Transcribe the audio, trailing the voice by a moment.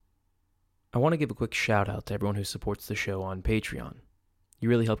I want to give a quick shout out to everyone who supports the show on Patreon. You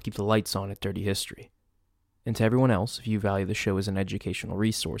really help keep the lights on at Dirty History. And to everyone else, if you value the show as an educational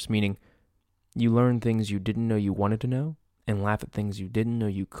resource, meaning you learn things you didn't know you wanted to know and laugh at things you didn't know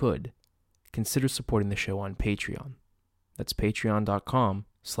you could, consider supporting the show on Patreon. That's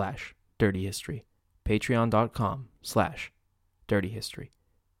patreon.com/dirtyhistory. Patreon.com/dirtyhistory.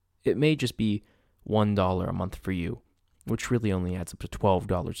 It may just be $1 a month for you, which really only adds up to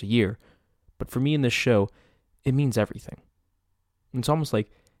 $12 a year. But for me in this show, it means everything. It's almost like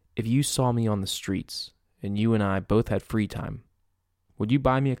if you saw me on the streets and you and I both had free time, would you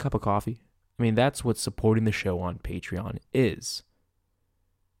buy me a cup of coffee? I mean, that's what supporting the show on Patreon is.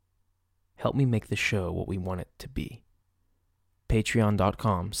 Help me make the show what we want it to be.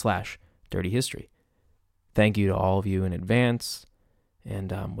 Patreon.com/dirtyhistory. Thank you to all of you in advance.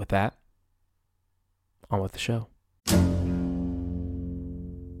 And with that, on with the show.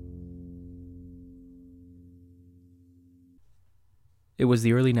 It was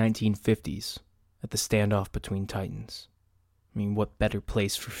the early 1950s at the standoff between Titans. I mean, what better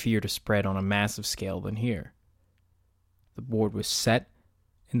place for fear to spread on a massive scale than here? The board was set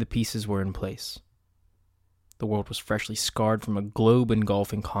and the pieces were in place. The world was freshly scarred from a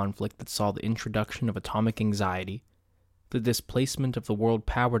globe-engulfing conflict that saw the introduction of atomic anxiety, the displacement of the world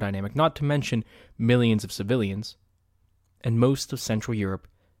power dynamic, not to mention millions of civilians, and most of Central Europe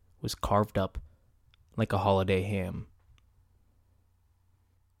was carved up like a holiday ham.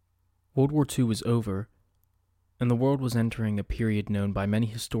 World War II was over, and the world was entering a period known by many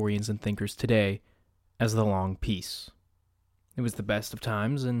historians and thinkers today as the Long Peace. It was the best of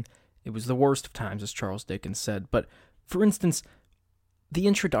times, and it was the worst of times, as Charles Dickens said. But, for instance, the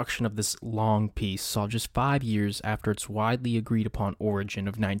introduction of this long peace saw just 5 years after its widely agreed upon origin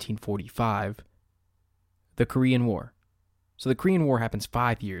of 1945, the Korean War. So the Korean War happens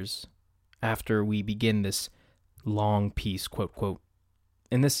 5 years after we begin this long peace, quote, quote.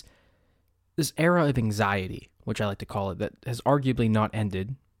 And this era of anxiety, which I like to call it, that has arguably not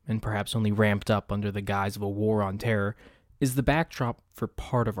ended, and perhaps only ramped up under the guise of a war on terror, is the backdrop for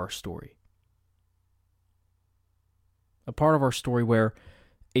part of our story. A part of our story where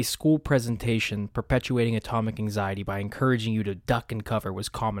a school presentation perpetuating atomic anxiety by encouraging you to duck and cover was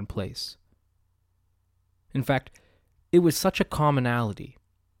commonplace. In fact, it was such a commonality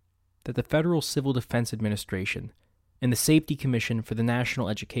that the Federal Civil Defense Administration and the Safety Commission for the National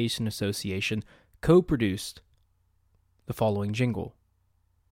Education Association co-produced the following jingle.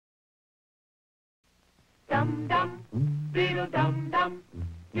 Dum dum, diddle dum dum,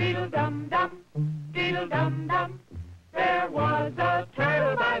 diddle dum dum, diddle dum dum. There was a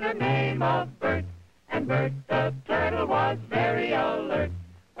turtle by the name of Bert, and Bert the turtle was very alert.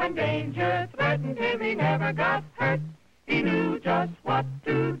 When danger threatened him, he never got hurt. He knew just what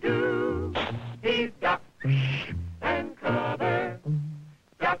to do. He ducked and cover,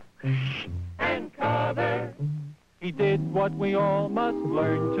 ducked and cover. He did what we all must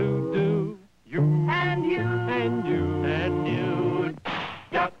learn to do. You and you and you and you,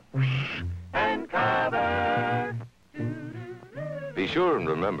 duck and cover. Be sure and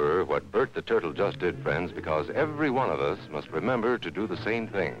remember what Bert the Turtle just did, friends, because every one of us must remember to do the same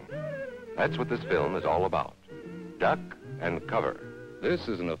thing. That's what this film is all about. Duck and cover. This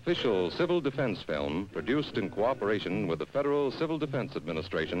is an official civil defense film produced in cooperation with the Federal Civil Defense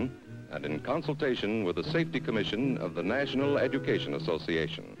Administration and in consultation with the Safety Commission of the National Education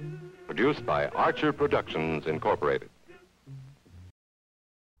Association. Produced by Archer Productions, Incorporated.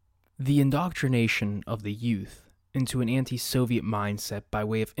 The indoctrination of the youth into an anti-Soviet mindset by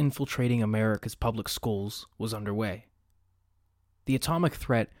way of infiltrating America's public schools was underway. The atomic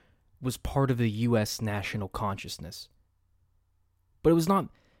threat was part of the U.S. national consciousness. But it was not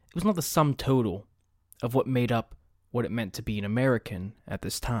the sum total of what made up what it meant to be an American at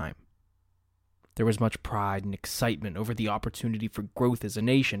this time. There was much pride and excitement over the opportunity for growth as a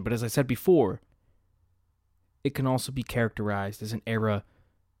nation, but as I said before, it can also be characterized as an era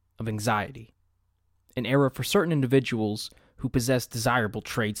of anxiety. An era for certain individuals who possess desirable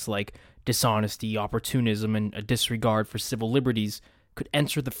traits like dishonesty, opportunism, and a disregard for civil liberties could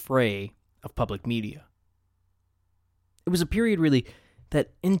enter the fray of public media. It was a period, really,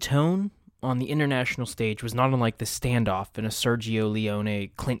 that in tone on the international stage was not unlike the standoff in a Sergio Leone,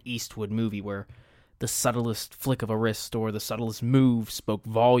 Clint Eastwood movie where the subtlest flick of a wrist or the subtlest move spoke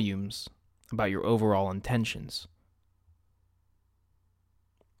volumes about your overall intentions.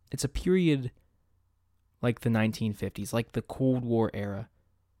 It's a period like the 1950s, like the Cold War era,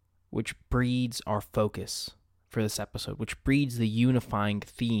 which breeds our focus for this episode, which breeds the unifying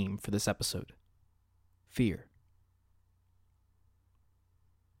theme for this episode: fear.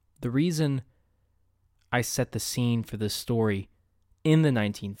 The reason I set the scene for this story in the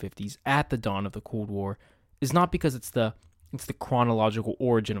 1950s at the dawn of the Cold War is not because it's the chronological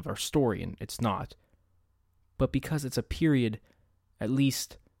origin of our story, and it's not, but because it's a period, at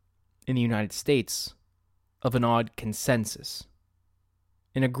least in the United States, of an odd consensus,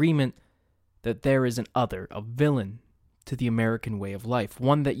 an agreement that there is an other, a villain to the American way of life,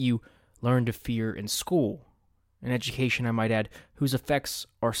 one that you learn to fear in school, an education, I might add, whose effects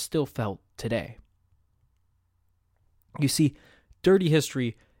are still felt today. You see, dirty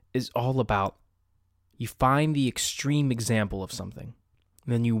history is all about you find the extreme example of something,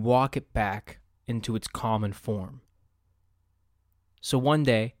 and then you walk it back into its common form. So one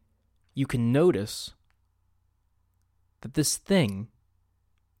day, you can notice that this thing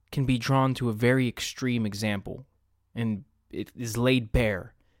can be drawn to a very extreme example, and it is laid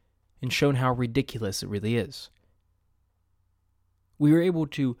bare and shown how ridiculous it really is. We were able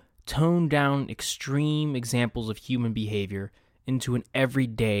to tone down extreme examples of human behavior into an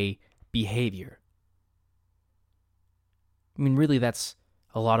everyday behavior. I mean, really, that's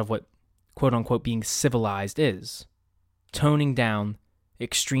a lot of what, quote-unquote, being civilized is. Toning down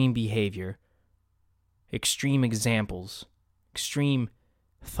extreme behavior, extreme examples, extreme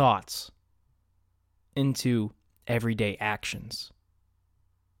thoughts into everyday actions.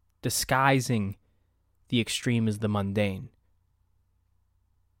 Disguising the extreme as the mundane.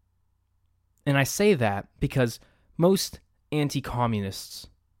 And I say that because most anti-communists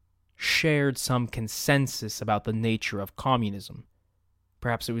shared some consensus about the nature of communism.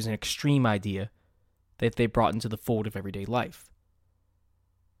 Perhaps it was an extreme idea that they brought into the fold of everyday life.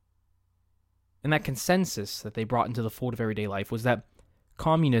 And that consensus that they brought into the fold of everyday life was that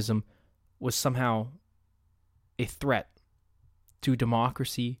communism was somehow a threat to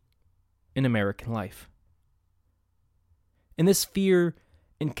democracy in American life. And this fear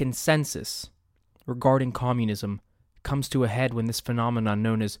and consensus regarding communism comes to a head when this phenomenon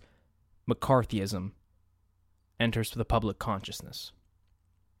known as McCarthyism enters the public consciousness.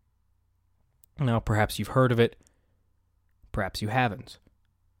 Now, perhaps you've heard of it, perhaps you haven't.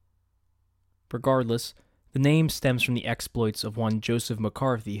 Regardless, the name stems from the exploits of one Joseph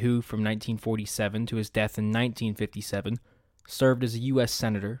McCarthy, who, from 1947 to his death in 1957, served as a U.S.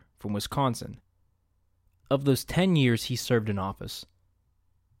 Senator from Wisconsin. Of those 10 years he served in office,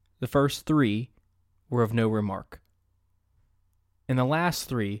 the first 3 were of no remark, and the last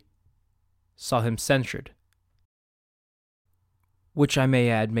 3 saw him censured, which I may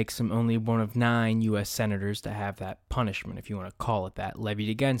add makes him only one of 9 U.S. senators to have that punishment, if you want to call it that, levied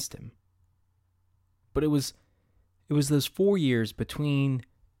against him. But it was those 4 years between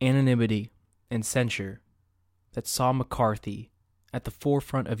anonymity and censure that saw McCarthy at the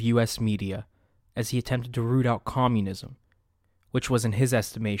forefront of U.S. media as he attempted to root out communism, which was, in his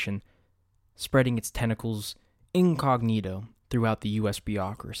estimation, spreading its tentacles incognito throughout the U.S.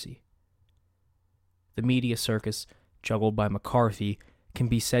 bureaucracy. The media circus juggled by McCarthy can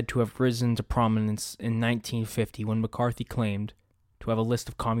be said to have risen to prominence in 1950 when McCarthy claimed to have a list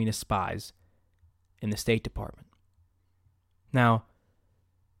of communist spies in the State Department. Now,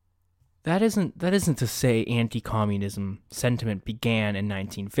 that isn't to say anti-communism sentiment began in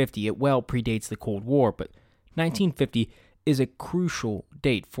 1950. It well predates the Cold War, but 1950 is a crucial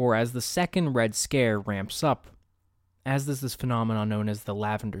date, for as the second Red Scare ramps up, as does this phenomenon known as the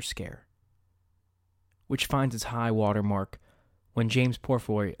Lavender Scare, which finds its high water mark when James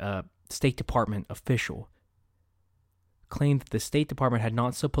Porfoy, a State Department official, claimed that the State Department had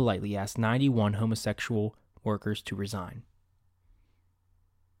not so politely asked 91 homosexual workers to resign.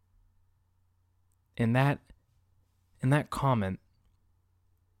 And that comment,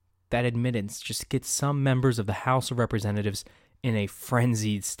 that admittance, just gets some members of the House of Representatives in a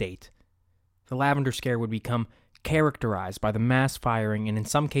frenzied state. The Lavender Scare would become characterized by the mass firing and, in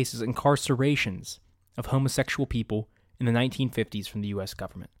some cases, incarcerations of homosexual people in the 1950s from the U.S.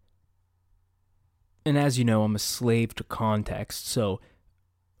 government. And as you know, I'm a slave to context, so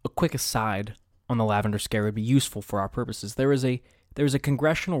a quick aside on the Lavender Scare would be useful for our purposes. There is a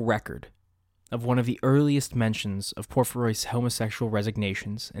congressional record of one of the earliest mentions of Porfoy's homosexual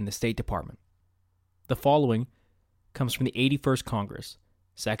resignations in the State Department. The following comes from the 81st Congress,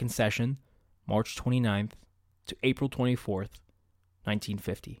 second session, March 29th to April 24th,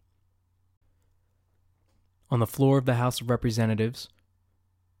 1950. On the floor of the House of Representatives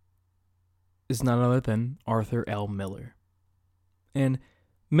is none other than Arthur L. Miller. And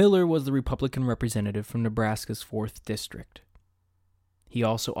Miller was the Republican representative from Nebraska's 4th District. He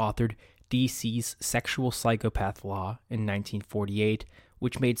also authored D.C.'s Sexual Psychopath Law in 1948,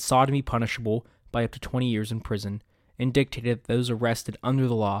 which made sodomy punishable by up to 20 years in prison, and dictated that those arrested under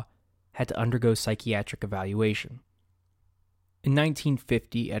the law had to undergo psychiatric evaluation. In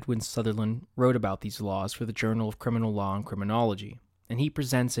 1950, Edwin Sutherland wrote about these laws for the Journal of Criminal Law and Criminology, and he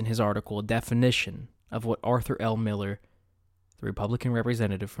presents in his article a definition of what Arthur L. Miller, the Republican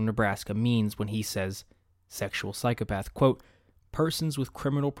representative from Nebraska, means when he says sexual psychopath, quote, persons with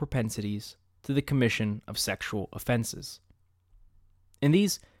criminal propensities to the commission of sexual offenses. And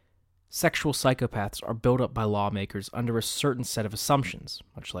these sexual psychopaths are built up by lawmakers under a certain set of assumptions,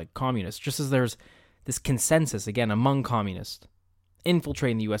 much like communists. Just as there's this consensus, again, among communists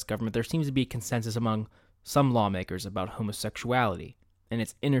infiltrating the U.S. government, there seems to be a consensus among some lawmakers about homosexuality and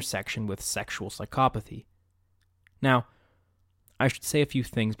its intersection with sexual psychopathy. Now, I should say a few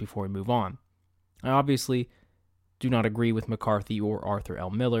things before we move on. I obviously do not agree with McCarthy or Arthur L.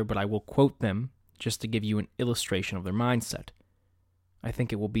 Miller, but I will quote them just to give you an illustration of their mindset. I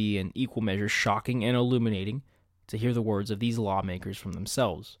think it will be in equal measure shocking and illuminating to hear the words of these lawmakers from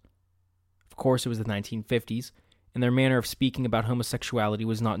themselves. Of course, it was the 1950s, and their manner of speaking about homosexuality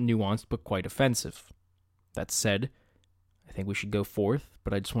was not nuanced but quite offensive. That said, I think we should go forth,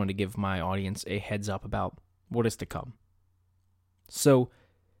 but I just wanted to give my audience a heads up about what is to come. So,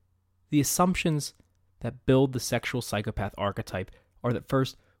 the assumptions that build the sexual psychopath archetype are that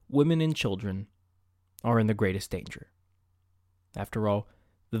first, women and children are in the greatest danger. After all,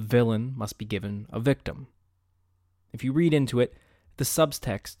 the villain must be given a victim. If you read into it, the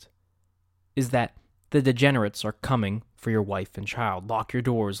subtext is that the degenerates are coming for your wife and child. Lock your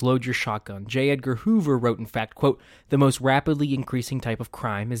doors, load your shotgun. J. Edgar Hoover wrote, in fact, quote, the most rapidly increasing type of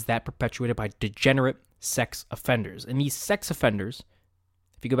crime is that perpetuated by degenerate sex offenders. And these sex offenders,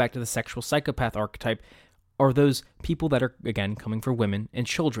 if you go back to the sexual psychopath archetype, are those people that are, again, coming for women and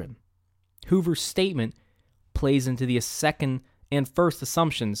children. Hoover's statement plays into the second and first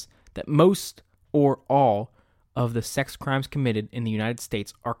assumptions that most or all of the sex crimes committed in the United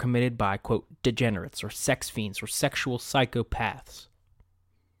States are committed by, quote, degenerates or sex fiends or sexual psychopaths.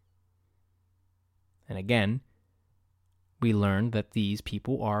 And again, we learned that these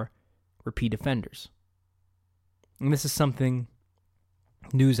people are repeat offenders. And this is something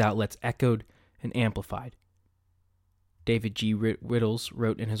news outlets echoed and amplified. David G. Riddles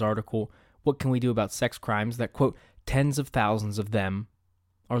wrote in his article, What Can We Do About Sex Crimes? That, quote, tens of thousands of them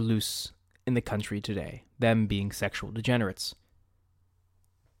are loose in the country today, them being sexual degenerates.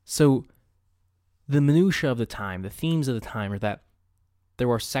 So, the minutiae of the time, the themes of the time are that there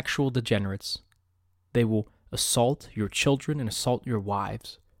are sexual degenerates. They will assault your children and assault your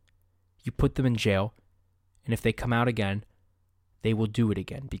wives. You put them in jail, and if they come out again, they will do it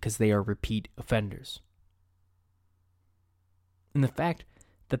again because they are repeat offenders. And the fact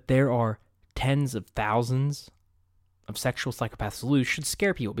that there are tens of thousands of sexual psychopaths loose should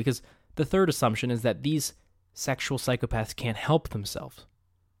scare people, because the third assumption is that these sexual psychopaths can't help themselves.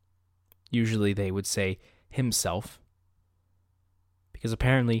 Usually they would say himself, because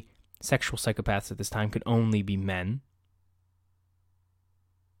apparently sexual psychopaths at this time could only be men,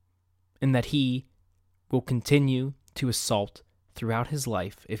 and that he will continue to assault throughout his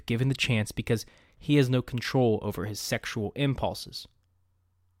life if given the chance, because he has no control over his sexual impulses.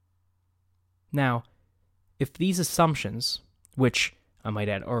 Now, if these assumptions, which I might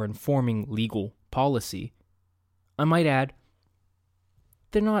add are informing legal policy, I might add,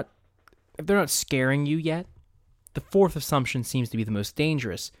 if they're not scaring you yet, the fourth assumption seems to be the most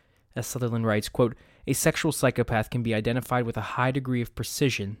dangerous. As Sutherland writes, quote, a sexual psychopath can be identified with a high degree of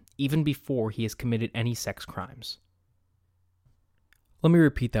precision even before he has committed any sex crimes. Let me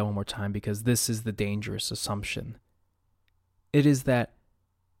repeat that one more time, because this is the dangerous assumption. It is that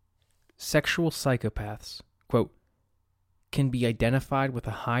sexual psychopaths, quote, can be identified with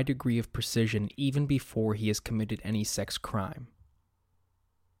a high degree of precision even before he has committed any sex crime.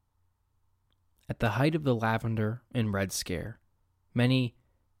 At the height of the Lavender and Red Scare, many,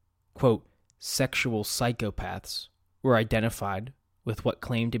 quote, sexual psychopaths were identified with what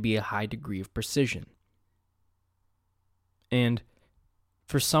claimed to be a high degree of precision. And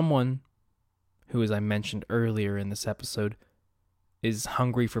for someone who, as I mentioned earlier in this episode, is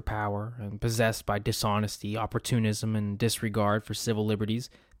hungry for power and possessed by dishonesty, opportunism, and disregard for civil liberties,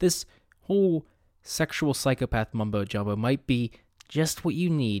 this whole sexual psychopath mumbo-jumbo might be just what you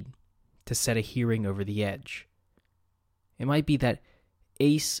need to set a hearing over the edge. It might be that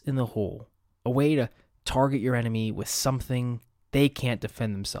ace in the hole, a way to target your enemy with something they can't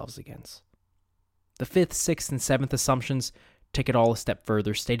defend themselves against. The fifth, sixth, and seventh assumptions take it all a step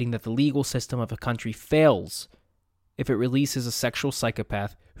further, stating that the legal system of a country fails if it releases a sexual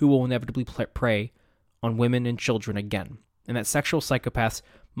psychopath who will inevitably prey on women and children again, and that sexual psychopaths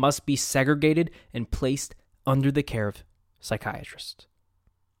must be segregated and placed under the care of psychiatrists.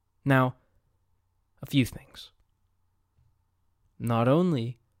 Now, a few things. Not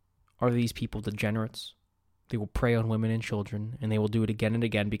only are these people degenerates, they will prey on women and children, and they will do it again and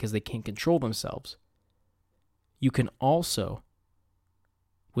again because they can't control themselves. You can also,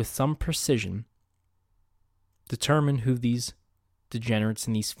 with some precision, determine who these degenerates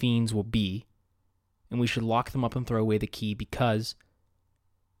and these fiends will be, and we should lock them up and throw away the key because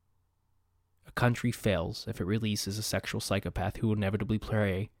a country fails if it releases a sexual psychopath who will inevitably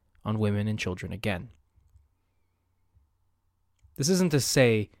prey on women and children again. This isn't to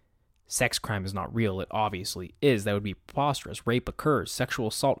say sex crime is not real. It obviously is. That would be preposterous. Rape occurs. Sexual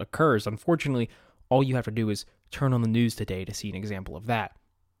assault occurs. Unfortunately, all you have to do is turn on the news today to see an example of that.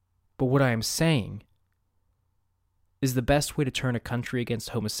 But what I am saying is the best way to turn a country against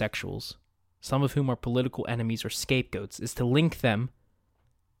homosexuals, some of whom are political enemies or scapegoats, is to link them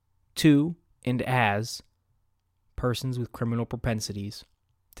to and as persons with criminal propensities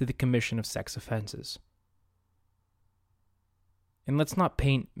to the commission of sex offenses. And let's not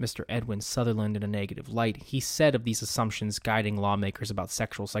paint Mr. Edwin Sutherland in a negative light. He said of these assumptions guiding lawmakers about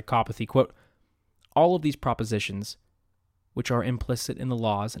sexual psychopathy, quote, "All of these propositions, which are implicit in the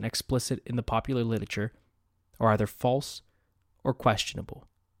laws and explicit in the popular literature, are either false or questionable.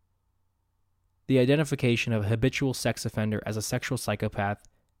 The identification of a habitual sex offender as a sexual psychopath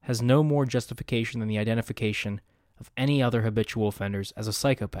has no more justification than the identification of any other habitual offenders as a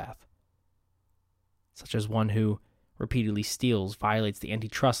psychopath, such as one who repeatedly steals, violates the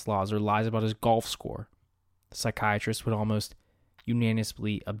antitrust laws, or lies about his golf score. The psychiatrist would almost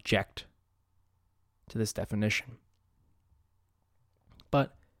unanimously object to this definition."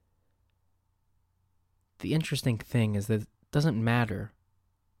 But the interesting thing is that it doesn't matter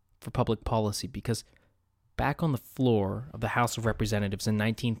for public policy because back on the floor of the House of Representatives in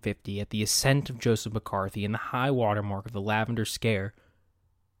 1950, at the ascent of Joseph McCarthy and the high watermark of the Lavender Scare,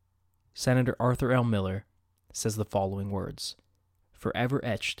 Senator Arthur L. Miller says the following words, forever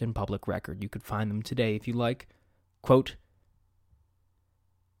etched in public record. You could find them today if you like. Quote,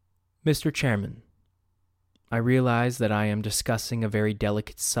 "Mr. Chairman, I realize that I am discussing a very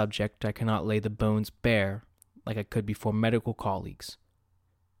delicate subject. I cannot lay the bones bare like I could before medical colleagues.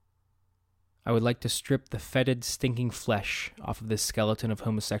 I would like to strip the fetid, stinking flesh off of this skeleton of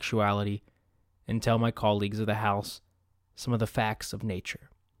homosexuality and tell my colleagues of the House some of the facts of nature.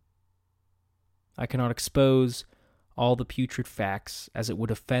 I cannot expose all the putrid facts, as it would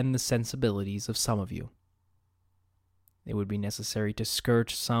offend the sensibilities of some of you. It would be necessary to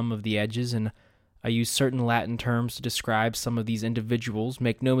skirt some of the edges, and I use certain Latin terms to describe some of these individuals.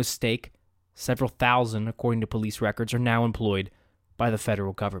 Make no mistake, several thousand, according to police records, are now employed by the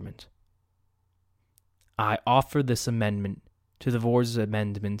federal government. I offer this amendment to the Vors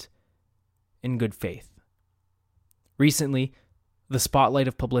Amendment in good faith. Recently, the spotlight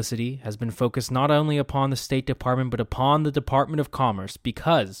of publicity has been focused not only upon the State Department, but upon the Department of Commerce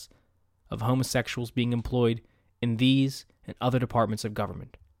because of homosexuals being employed in these and other departments of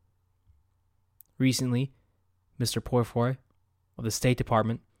government. Recently, Mr. Porfoy of the State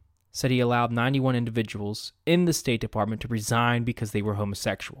Department said he allowed 91 individuals in the State Department to resign because they were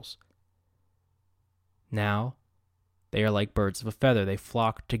homosexuals. Now, they are like birds of a feather. They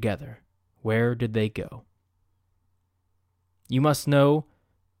flock together. Where did they go? You must know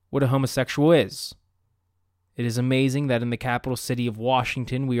what a homosexual is. It is amazing that in the capital city of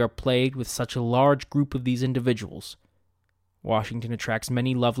Washington, we are plagued with such a large group of these individuals. Washington attracts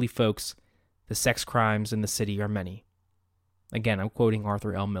many lovely folks. The sex crimes in the city are many. Again, I'm quoting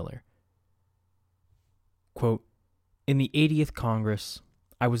Arthur L. Miller. Quote, "In the 80th Congress,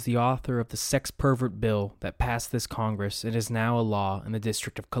 I was the author of the sex pervert bill that passed this Congress and is now a law in the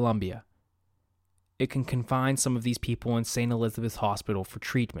District of Columbia. It can confine some of these people in St. Elizabeth's Hospital for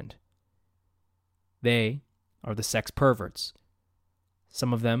treatment. They are the sex perverts.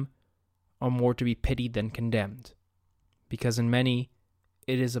 Some of them are more to be pitied than condemned, because in many,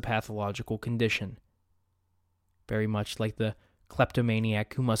 it is a pathological condition. Very much like the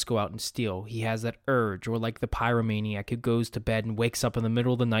kleptomaniac who must go out and steal. He has that urge, or like the pyromaniac who goes to bed and wakes up in the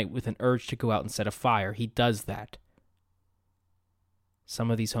middle of the night with an urge to go out and set a fire. He does that.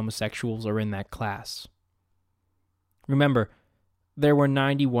 Some of these homosexuals are in that class. Remember, there were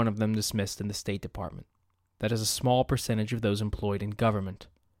 91 of them dismissed in the State Department. That is a small percentage of those employed in government.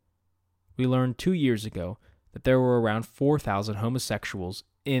 We learned 2 years ago that there were around 4,000 homosexuals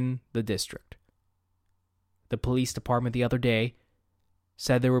in the district. The police department the other day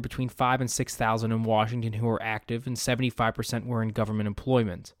said there were between 5,000 and 6,000 in Washington who were active, and 75% were in government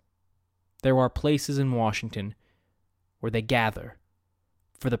employment. There are places in Washington where they gather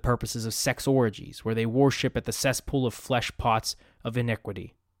for the purposes of sex orgies, where they worship at the cesspool of flesh pots of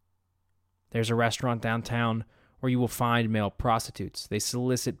iniquity. There's a restaurant downtown where you will find male prostitutes. They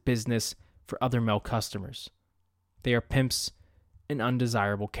solicit business for other male customers. They are pimps and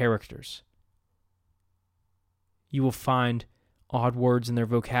undesirable characters. You will find odd words in their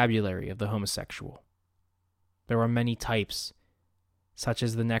vocabulary of the homosexual. There are many types, such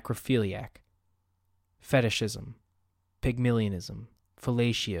as the necrophiliac, fetishism, Pygmalionism,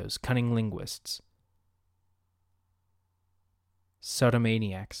 fellatios, cunning linguists,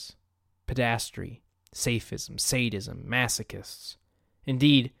 sodomaniacs, pedastry, saphism, sadism, masochists.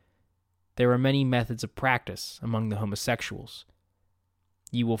 Indeed, there are many methods of practice among the homosexuals.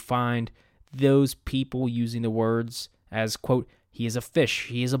 You will find those people using the words as, quote, he is a fish,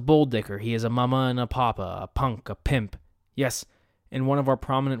 he is a bull dicker, he is a mama and a papa, a punk, a pimp. Yes, in one of our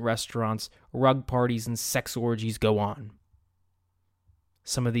prominent restaurants, rug parties and sex orgies go on.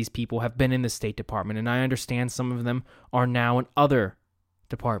 Some of these people have been in the State Department, and I understand some of them are now in other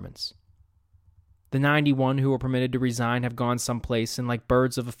departments. The 91 who were permitted to resign have gone someplace, and like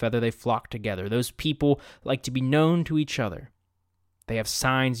birds of a feather, they flock together. Those people like to be known to each other. They have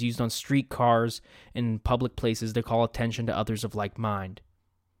signs used on streetcars and in public places to call attention to others of like mind.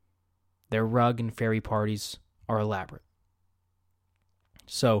 Their rug and fairy parties are elaborate.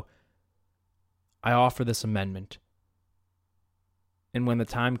 So, I offer this amendment. And when the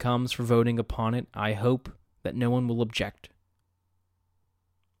time comes for voting upon it, I hope that no one will object.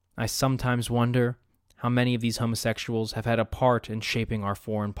 I sometimes wonder how many of these homosexuals have had a part in shaping our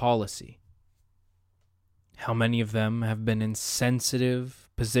foreign policy. How many of them have been in sensitive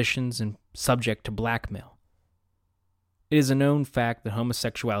positions and subject to blackmail. It is a known fact that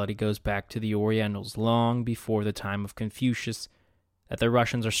homosexuality goes back to the Orientals long before the time of Confucius, that the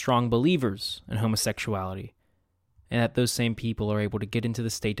Russians are strong believers in homosexuality, and that those same people are able to get into the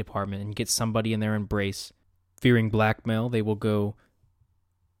State Department and get somebody in their embrace. Fearing blackmail, they will go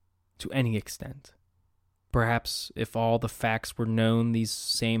to any extent. Perhaps if all the facts were known, these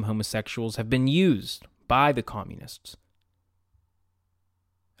same homosexuals have been used by the communists.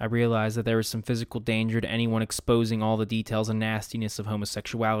 I realize that there is some physical danger to anyone exposing all the details and nastiness of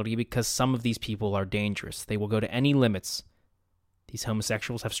homosexuality because some of these people are dangerous. They will go to any limits. These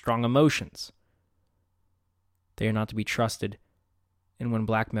homosexuals have strong emotions. They are not to be trusted, and when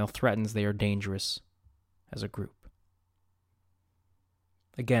blackmail threatens, they are dangerous as a group.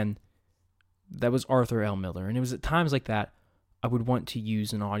 Again, that was Arthur L. Miller, and it was at times like that I would want to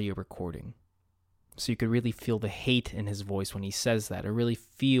use an audio recording so you could really feel the hate in his voice when he says that, or really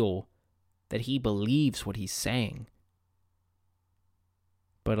feel that he believes what he's saying.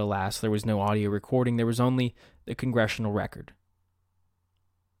 But alas, there was no audio recording, there was only the congressional record.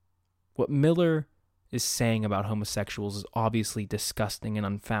 What Miller is saying about homosexuals is obviously disgusting and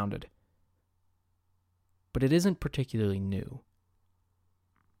unfounded, but it isn't particularly new.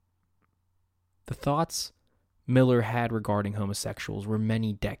 The thoughts Miller had regarding homosexuals were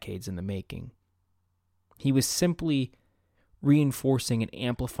many decades in the making. He was simply reinforcing and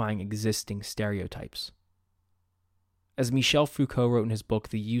amplifying existing stereotypes. As Michel Foucault wrote in his book,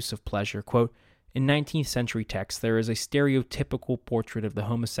 The Use of Pleasure, quote, in 19th century texts, there is a stereotypical portrait of the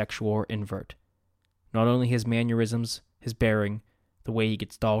homosexual or invert. Not only his mannerisms, his bearing, the way he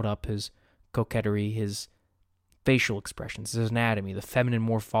gets dolled up, his coquetry, his facial expressions, his anatomy, the feminine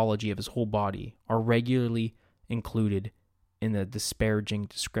morphology of his whole body are regularly included in the disparaging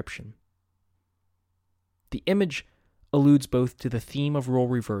description. The image alludes both to the theme of role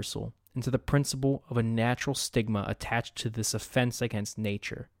reversal and to the principle of a natural stigma attached to this offense against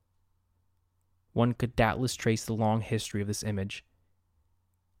nature. One could doubtless trace the long history of this image,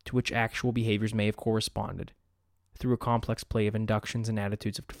 to which actual behaviors may have corresponded, through a complex play of inductions and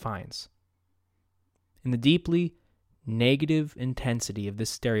attitudes of defiance. In the deeply negative intensity of this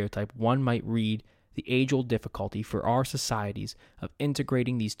stereotype, one might read the age-old difficulty for our societies of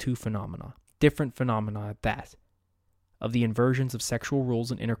integrating these two phenomena, different phenomena at that, of the inversions of sexual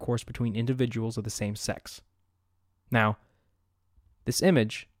rules and intercourse between individuals of the same sex. Now, this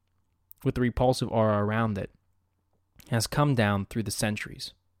image, with the repulsive aura around it, has come down through the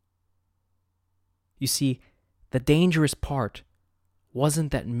centuries. You see, the dangerous part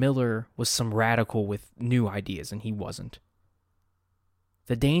wasn't that Miller was some radical with new ideas, and he wasn't.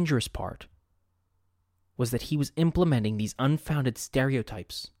 The dangerous part was that he was implementing these unfounded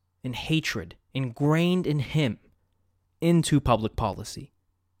stereotypes and hatred ingrained in him into public policy.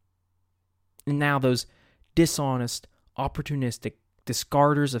 And now those dishonest, opportunistic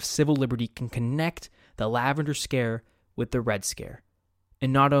discarders of civil liberty can connect the Lavender Scare with the Red Scare.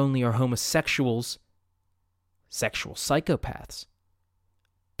 And not only are homosexuals sexual psychopaths,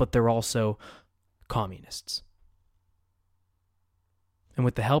 but they're also communists. And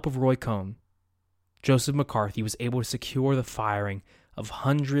with the help of Roy Cohn, Joseph McCarthy was able to secure the firing of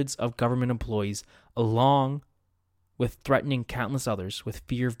hundreds of government employees, along with threatening countless others with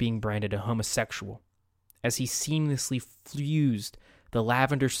fear of being branded a homosexual, as he seamlessly fused the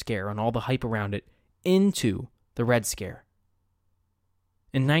Lavender Scare and all the hype around it into the Red Scare.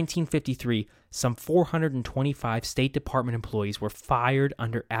 In 1953, some 425 State Department employees were fired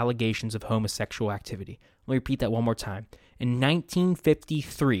under allegations of homosexual activity. Let me repeat that one more time. In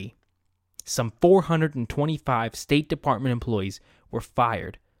 1953, some 425 State Department employees were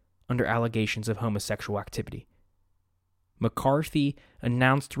fired under allegations of homosexual activity. McCarthy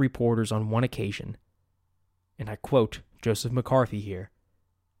announced to reporters on one occasion, and I quote Joseph McCarthy here,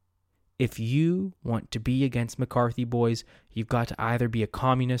 "If you want to be against McCarthy, boys, you've got to either be a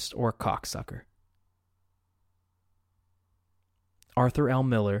communist or a cocksucker." Arthur L.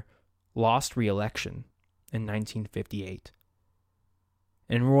 Miller lost re-election in 1958,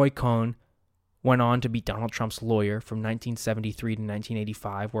 and Roy Cohn went on to be Donald Trump's lawyer from 1973 to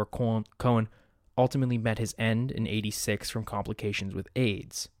 1985, where Cohen ultimately met his end in 86 from complications with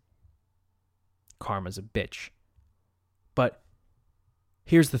AIDS. Karma's a bitch. But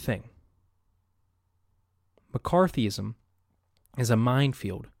here's the thing. McCarthyism is a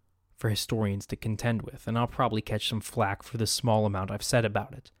minefield for historians to contend with, and I'll probably catch some flack for the small amount I've said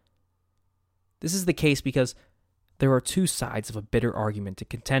about it. This is the case because there are two sides of a bitter argument to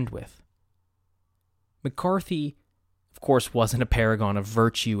contend with. McCarthy, of course, wasn't a paragon of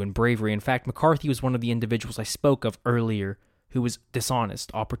virtue and bravery. In fact, McCarthy was one of the individuals I spoke of earlier who was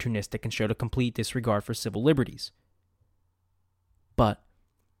dishonest, opportunistic, and showed a complete disregard for civil liberties. But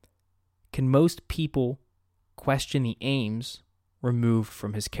can most people question the aims removed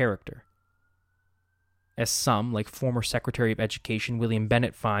from his character? As some, like former Secretary of Education William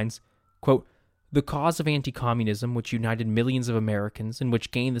Bennett, finds, quote, "The cause of anti-communism, which united millions of Americans and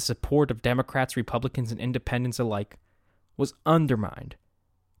which gained the support of Democrats, Republicans, and independents alike, was undermined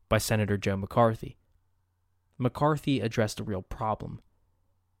by Senator Joe McCarthy." McCarthy addressed a real problem: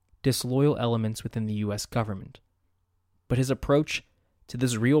 disloyal elements within the U.S. government. But his approach to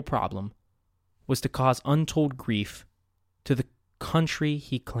this real problem was to cause untold grief to the country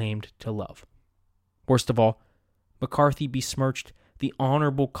he claimed to love. Worst of all, McCarthy besmirched the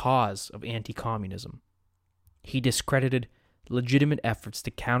honorable cause of anti-communism. He discredited legitimate efforts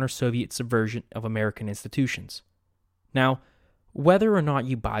to counter Soviet subversion of American institutions. Now, whether or not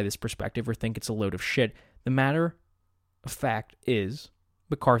you buy this perspective or think it's a load of shit, the matter of fact is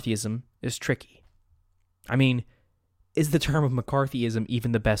McCarthyism is tricky. I mean, is the term of McCarthyism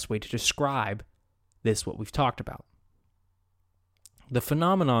even the best way to describe this, what we've talked about? The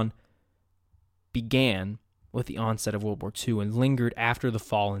phenomenon began with the onset of World War II and lingered after the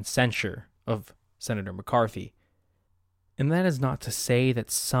fall and censure of Senator McCarthy. And that is not to say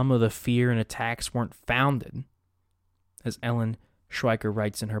that some of the fear and attacks weren't founded. As Ellen Schweiker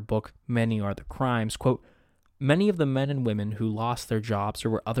writes in her book, Many Are the Crimes, quote, "Many of the men and women who lost their jobs or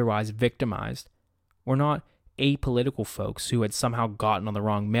were otherwise victimized were not apolitical folks who had somehow gotten on the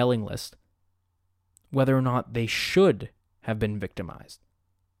wrong mailing list, whether or not they should have been victimized.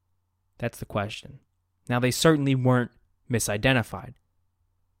 That's the question. Now, they certainly weren't misidentified.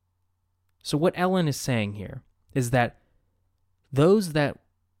 So what Ellen is saying here is that those that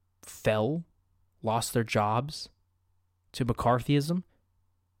lost their jobs to McCarthyism,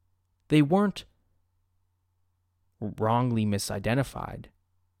 they weren't wrongly misidentified.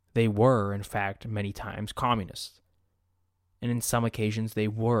 They were, in fact, many times communists. And in some occasions, they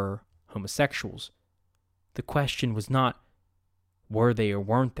were homosexuals. The question was not, were they or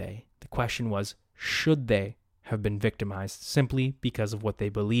weren't they? The question was, should they have been victimized simply because of what they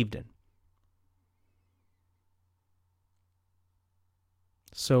believed in?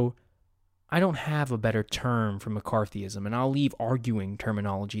 So, I don't have a better term for McCarthyism, and I'll leave arguing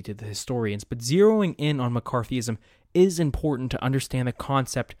terminology to the historians, but zeroing in on McCarthyism is important to understand the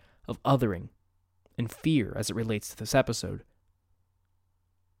concept of othering and fear as it relates to this episode.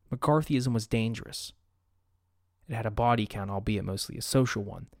 McCarthyism was dangerous. It had a body count, albeit mostly a social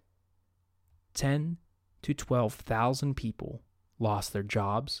one. 10 to 12,000 people lost their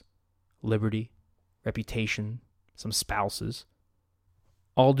jobs, liberty, reputation, some spouses,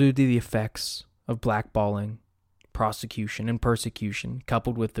 all due to the effects of blackballing, prosecution, and persecution,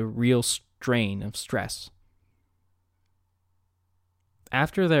 coupled with the real strain of stress.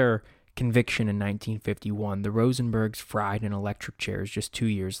 After their conviction in 1951, the Rosenbergs fried in electric chairs just 2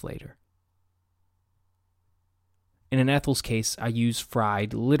 years later. In Ethel's case, I use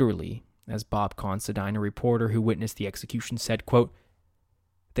fried literally, as Bob Considine, a reporter who witnessed the execution, said, quote,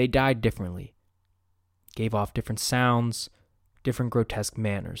 "They died differently, gave off different sounds, different grotesque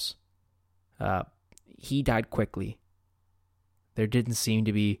manners. he died quickly. There didn't seem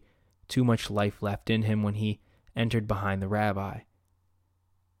to be too much life left in him when he entered behind the rabbi.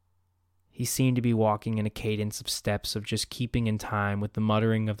 He seemed to be walking in a cadence of steps of just keeping in time with the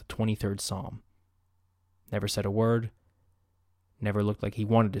muttering of the 23rd Psalm. Never said a word, never looked like he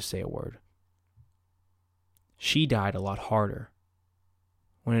wanted to say a word. She died a lot harder.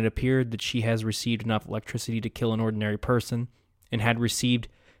 When it appeared that she has received enough electricity to kill an ordinary person and had received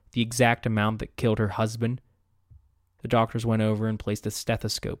the exact amount that killed her husband, the doctors went over and placed a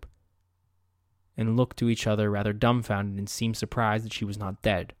stethoscope and looked to each other rather dumbfounded and seemed surprised that she was not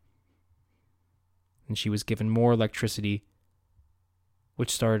dead. And she was given more electricity,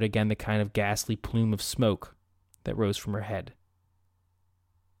 which started again the kind of ghastly plume of smoke that rose from her head.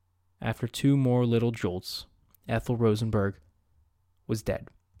 After 2 more little jolts, Ethel Rosenberg was dead.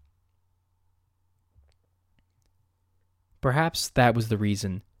 Perhaps that was the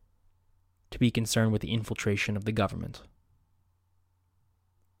reason to be concerned with the infiltration of the government.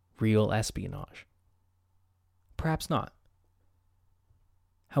 Real espionage. Perhaps not.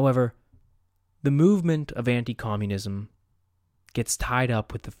 However, the movement of anti-communism gets tied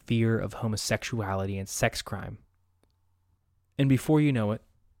up with the fear of homosexuality and sex crime. And before you know it,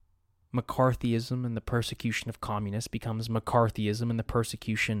 McCarthyism and the persecution of communists becomes McCarthyism and the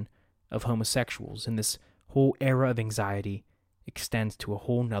persecution of homosexuals, and this whole era of anxiety extends to a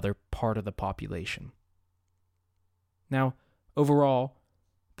whole nother part of the population. Now, overall,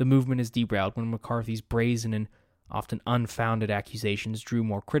 the movement is derailed when McCarthy's brazen and often unfounded accusations drew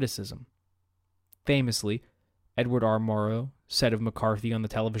more criticism. Famously, Edward R. Murrow said of McCarthy on the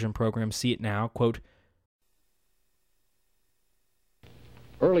television program See It Now, quote,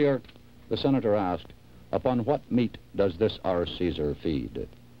 "Earlier, the senator asked, upon what meat does this our Caesar feed?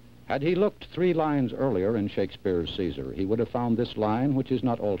 Had he looked 3 lines earlier in Shakespeare's Caesar, he would have found this line, which is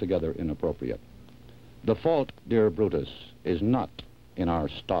not altogether inappropriate. The fault, dear Brutus, is not in our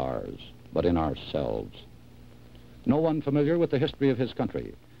stars, but in ourselves. No one familiar with the history of his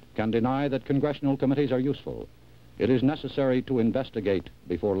country can deny that congressional committees are useful. It is necessary to investigate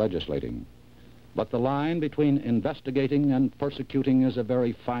before legislating. But the line between investigating and persecuting is a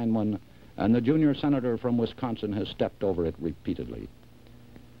very fine one, and the junior senator from Wisconsin has stepped over it repeatedly.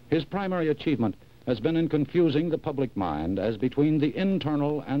 His primary achievement has been in confusing the public mind as between the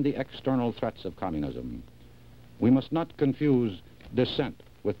internal and the external threats of communism. We must not confuse dissent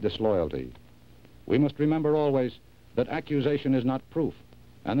with disloyalty. We must remember always that accusation is not proof,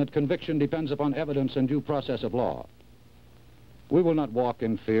 and that conviction depends upon evidence and due process of law. We will not walk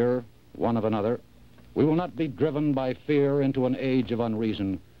in fear one of another. We will not be driven by fear into an age of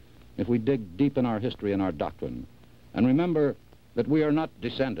unreason if we dig deep in our history and our doctrine, and remember that we are not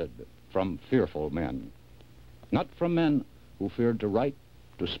descended from fearful men, not from men who feared to write,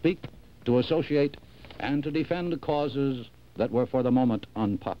 to speak, to associate, and to defend causes that were for the moment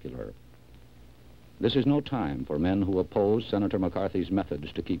unpopular. This is no time for men who oppose Senator McCarthy's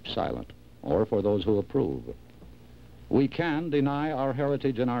methods to keep silent, or for those who approve. We can deny our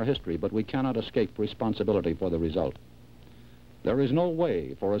heritage and our history, but we cannot escape responsibility for the result. There is no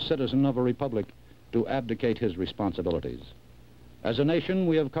way for a citizen of a republic to abdicate his responsibilities. As a nation,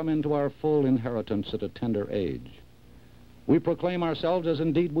 we have come into our full inheritance at a tender age. We proclaim ourselves, as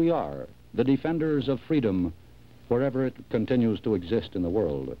indeed we are, the defenders of freedom wherever it continues to exist in the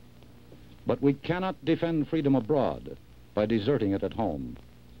world. But we cannot defend freedom abroad by deserting it at home.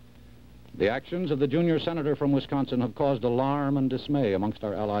 The actions of the junior senator from Wisconsin have caused alarm and dismay amongst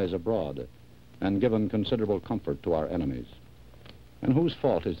our allies abroad and given considerable comfort to our enemies. And whose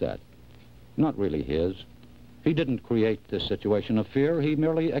fault is that? Not really his. He didn't create this situation of fear. He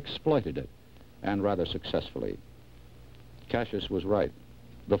merely exploited it, and rather successfully. Cassius was right.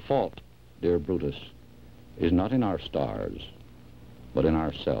 The fault, dear Brutus, is not in our stars, but in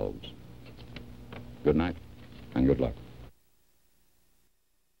ourselves. Good night, and good luck.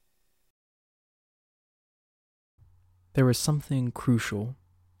 There is something crucial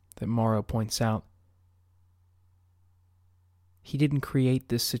that Morrow points out. He didn't create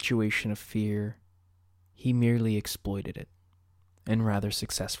this situation of fear. He merely exploited it, and rather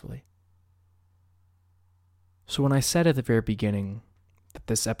successfully. So when I said at the very beginning that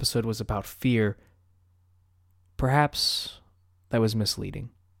this episode was about fear, perhaps that was misleading.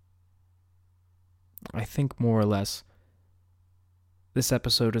 I think more or less this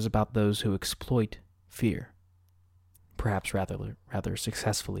episode is about those who exploit fear, perhaps rather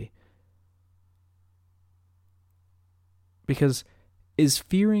successfully. Because is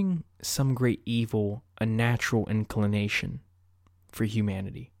fearing some great evil a natural inclination for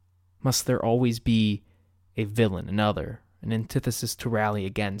humanity? Must there always be a villain, another, an antithesis to rally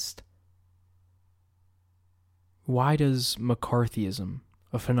against? Why does McCarthyism,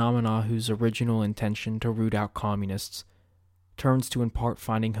 a phenomena whose original intention to root out communists, turns to in part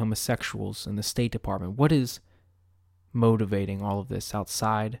finding homosexuals in the State Department? What is motivating all of this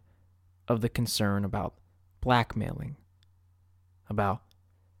outside of the concern about blackmailing, about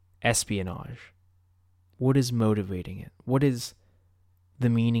espionage? What is motivating it? What is the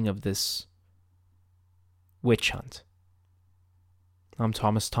meaning of this witch hunt? I'm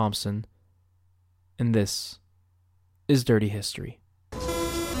Thomas Thompson, and this is Dirty History. I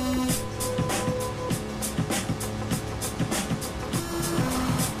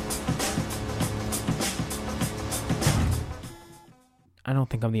don't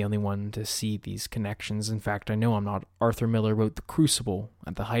think I'm the only one to see these connections. In fact, I know I'm not. Arthur Miller wrote The Crucible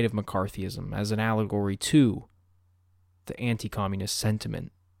at the height of McCarthyism as an allegory to the anti-communist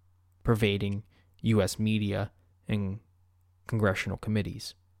sentiment pervading U.S. media and congressional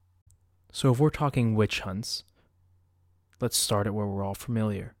committees. So if we're talking witch hunts, let's start at where we're all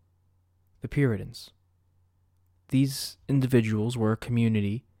familiar. The Puritans. These individuals were a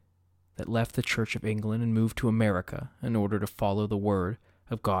community that left the Church of England and moved to America in order to follow the word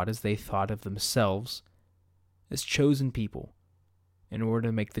of God as they thought of themselves as chosen people in order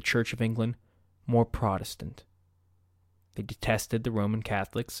to make the Church of England more Protestant. They detested the Roman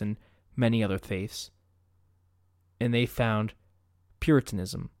Catholics and many other faiths, and they found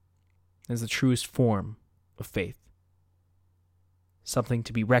Puritanism as the truest form of faith. Something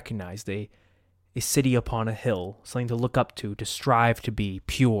to be recognized, a city upon a hill, something to look up to strive to be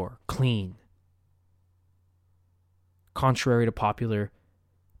pure, clean. Contrary to popular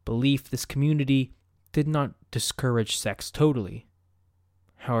belief, this community did not discourage sex totally.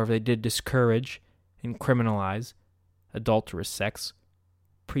 However, they did discourage and criminalize adulterous sex,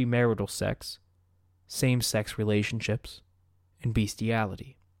 premarital sex, same-sex relationships, and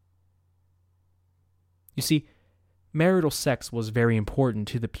bestiality. You see, marital sex was very important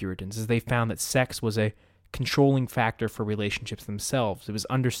to the Puritans, as they found that sex was a controlling factor for relationships themselves. It was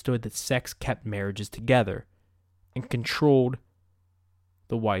understood that sex kept marriages together and controlled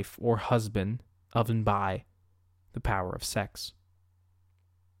the wife or husband of and by the power of sex.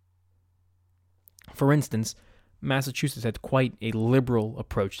 For instance, Massachusetts had quite a liberal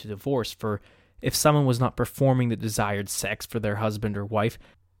approach to divorce, for if someone was not performing the desired sex for their husband or wife,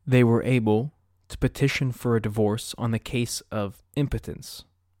 they were able to petition for a divorce on the case of impotence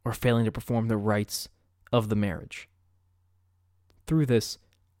or failing to perform the rites of the marriage. Through this,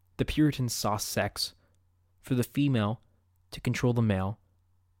 the Puritans saw sex for the female to control the male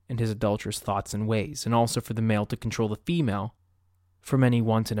and his adulterous thoughts and ways, and also for the male to control the female from any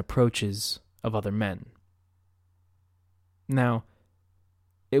wanton approaches of other men. Now,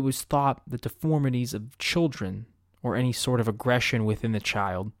 it was thought that deformities of children or any sort of aggression within the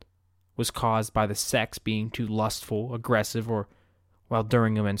child was caused by the sex being too lustful, aggressive, or while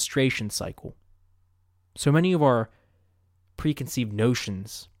during a menstruation cycle. So many of our preconceived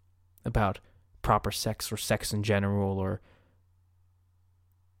notions about proper sex or sex in general, or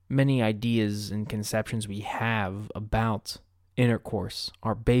many ideas and conceptions we have about intercourse,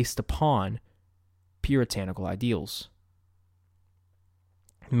 are based upon puritanical ideals.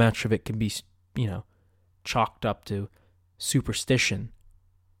 Much of it can be, chalked up to superstition.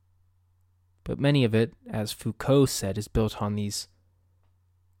 But many of it, as Foucault said, is built on these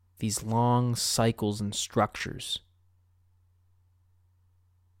long cycles and structures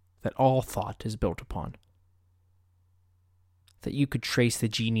that all thought is built upon. That you could trace the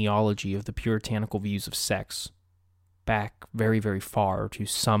genealogy of the puritanical views of sex back very, very far to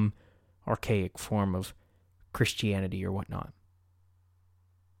some archaic form of Christianity or whatnot.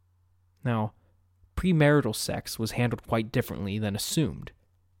 Now, premarital sex was handled quite differently than assumed.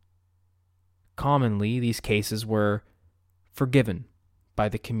 Commonly, these cases were forgiven by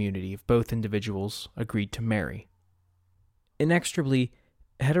the community if both individuals agreed to marry. Inexorably,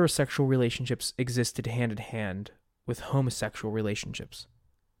 heterosexual relationships existed hand in hand with homosexual relationships.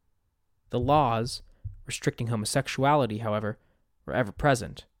 The laws restricting homosexuality, however, were ever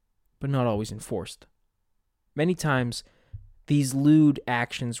present, but not always enforced. Many times, these lewd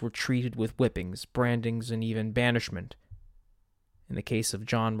actions were treated with whippings, brandings, and even banishment. In the case of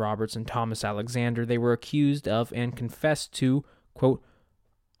John Roberts and Thomas Alexander, they were accused of and confessed to, quote,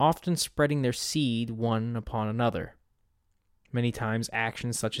 often spreading their seed one upon another. Many times,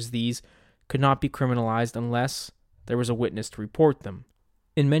 actions such as these could not be criminalized unless there was a witness to report them.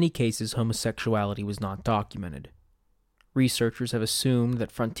 In many cases, homosexuality was not documented. Researchers have assumed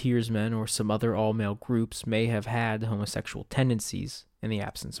that frontiersmen or some other all-male groups may have had homosexual tendencies in the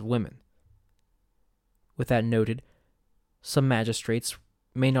absence of women. With that noted, some magistrates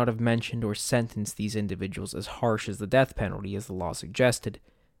may not have mentioned or sentenced these individuals as harsh as the death penalty as the law suggested,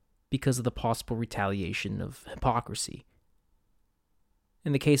 because of the possible retaliation of hypocrisy.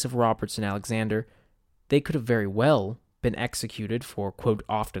 In the case of Roberts and Alexander, they could have very well been executed for, quote,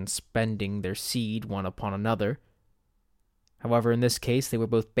 often spending their seed one upon another. However, in this case, they were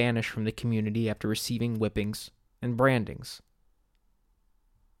both banished from the community after receiving whippings and brandings.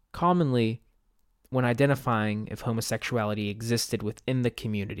 Commonly, when identifying if homosexuality existed within the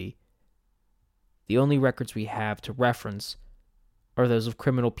community, the only records we have to reference are those of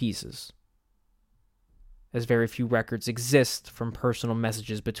criminal pieces, as very few records exist from personal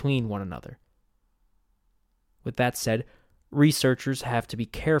messages between one another. With that said, researchers have to be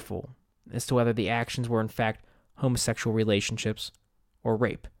careful as to whether the actions were in fact homosexual relationships or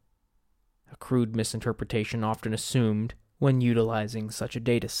rape, a crude misinterpretation often assumed when utilizing such a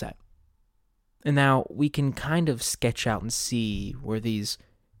data set. And now we can kind of sketch out and see where these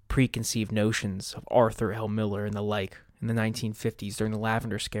preconceived notions of Arthur L. Miller and the like in the 1950s during the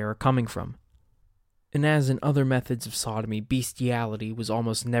Lavender Scare are coming from. And as in other methods of sodomy, bestiality was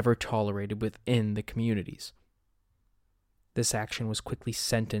almost never tolerated within the communities. This action was quickly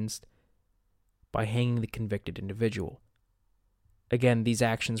sentenced by hanging the convicted individual. Again, these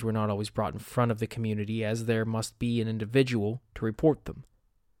actions were not always brought in front of the community, as there must be an individual to report them.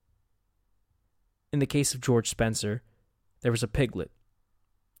 In the case of George Spencer, there was a piglet,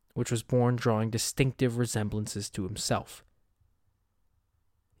 which was born drawing distinctive resemblances to himself.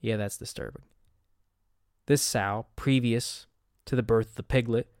 Yeah, that's disturbing. This sow, previous to the birth of the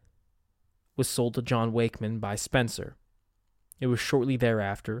piglet, was sold to John Wakeman by Spencer. It was shortly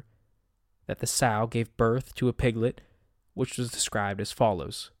thereafter that the sow gave birth to a piglet, which was described as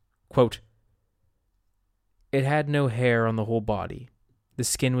follows, quote, "It had no hair on the whole body. The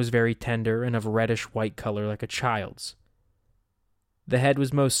skin was very tender and of a reddish-white color like a child's. The head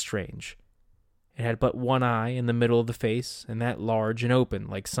was most strange. It had but one eye in the middle of the face, and that large and open,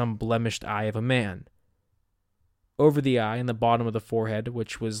 like some blemished eye of a man. Over the eye and the bottom of the forehead,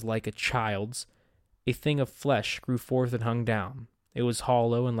 which was like a child's, a thing of flesh grew forth and hung down. It was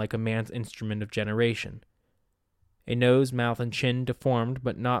hollow and like a man's instrument of generation. A nose, mouth, and chin deformed,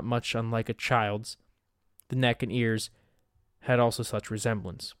 but not much unlike a child's. The neck and ears had also such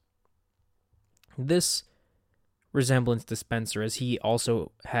resemblance." This resemblance to Spencer, as he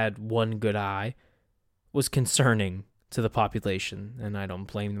also had one good eye, was concerning to the population, and I don't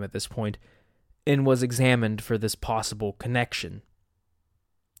blame them at this point, and was examined for this possible connection.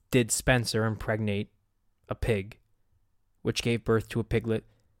 Did Spencer impregnate a pig, which gave birth to a piglet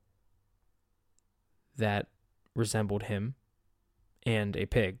that resembled him, and a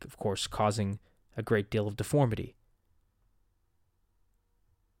pig, of course, causing a great deal of deformity?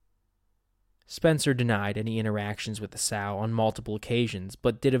 Spencer denied any interactions with the sow on multiple occasions,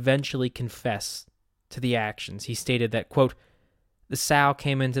 but did eventually confess to the actions. He stated that, quote, "The sow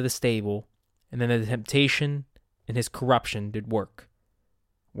came into the stable, and then the temptation and his corruption did work,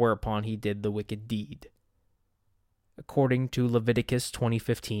 whereupon he did the wicked deed." According to Leviticus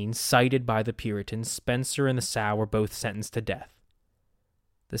 20:15, cited by the Puritans, Spencer and the sow were both sentenced to death.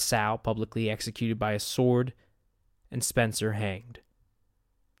 The sow publicly executed by a sword, and Spencer hanged.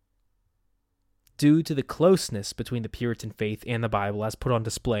 Due to the closeness between the Puritan faith and the Bible as put on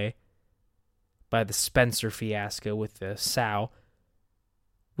display by the Spencer fiasco with the sow,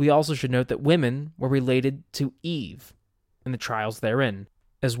 we also should note that women were related to Eve in the trials therein.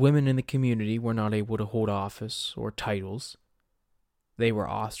 As women in the community were not able to hold office or titles, they were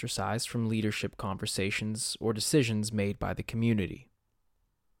ostracized from leadership conversations or decisions made by the community.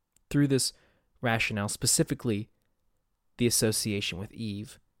 Through this rationale, specifically the association with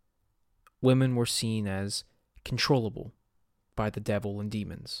Eve, women were seen as controllable by the devil and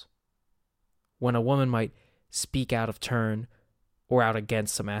demons. When a woman might speak out of turn or out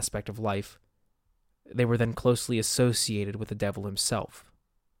against some aspect of life, they were then closely associated with the devil himself.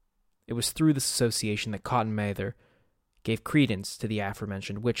 It was through this association that Cotton Mather gave credence to the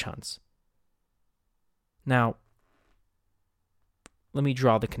aforementioned witch hunts. Now, let me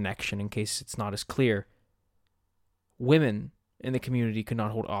draw the connection in case it's not as clear. Women in the community could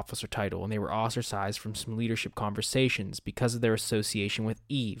not hold office or title, and they were ostracized from some leadership conversations because of their association with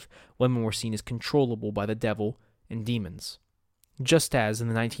Eve. Women were seen as controllable by the devil and demons. Just as in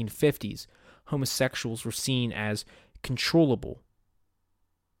the 1950s, homosexuals were seen as controllable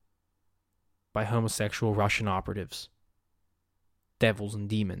by homosexual Russian operatives. Devils and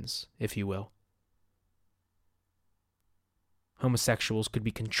demons, if you will. Homosexuals could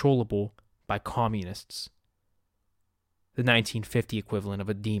be controllable by communists, the 1950 equivalent of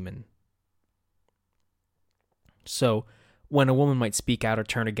a demon. So, when a woman might speak out or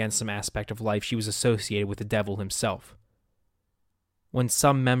turn against some aspect of life, she was associated with the devil himself. When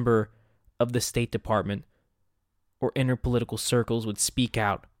some member of the State Department or inner political circles would speak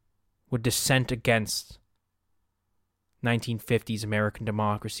out, would dissent against 1950s American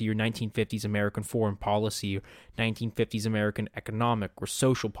democracy or 1950s American foreign policy or 1950s American economic or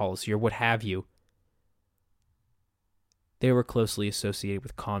social policy or what have you, they were closely associated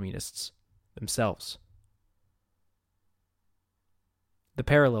with communists themselves. The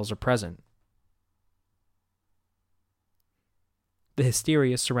parallels are present. The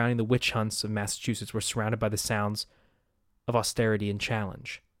hysteria surrounding the witch hunts of Massachusetts were surrounded by the sounds of austerity and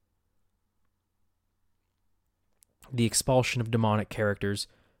challenge. The expulsion of demonic characters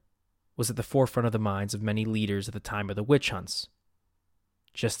was at the forefront of the minds of many leaders at the time of the witch hunts,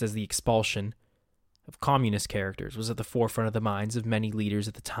 just as the expulsion of communist characters was at the forefront of the minds of many leaders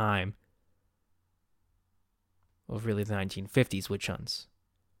at the time of really the 1950s witch hunts.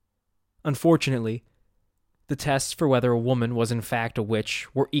 Unfortunately, the tests for whether a woman was in fact a witch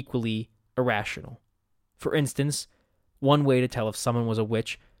were equally irrational. For instance, one way to tell if someone was a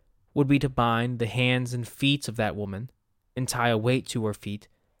witch would be to bind the hands and feet of that woman and tie a weight to her feet.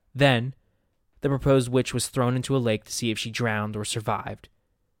 Then, the proposed witch was thrown into a lake to see if she drowned or survived.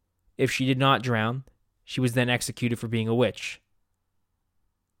 If she did not drown, she was then executed for being a witch.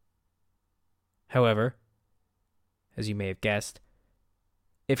 However, as you may have guessed,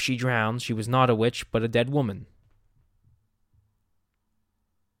 if she drowned, she was not a witch, but a dead woman.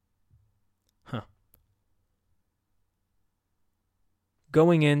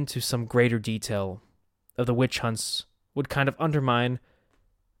 Going into some greater detail of the witch hunts would kind of undermine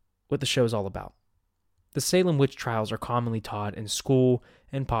what the show is all about. The Salem witch trials are commonly taught in school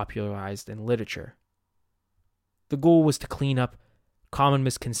and popularized in literature. The goal was to clean up common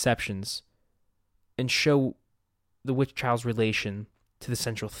misconceptions and show the witch trials' relation to the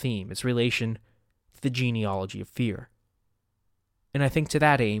central theme, its relation to the genealogy of fear. And I think to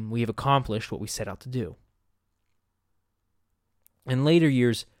that aim, we have accomplished what we set out to do. In later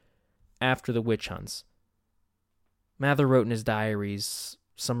years, after the witch hunts, Mather wrote in his diaries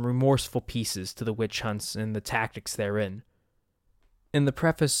some remorseful pieces to the witch hunts and the tactics therein. In the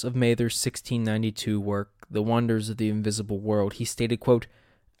preface of Mather's 1692 work, The Wonders of the Invisible World, he stated, quote,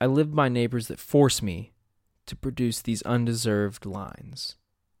 "I live by neighbors that force me to produce these undeserved lines."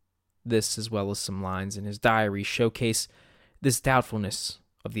 This, as well as some lines in his diary, showcase this doubtfulness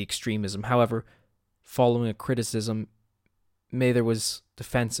of the extremism. However, following a criticism, Mather was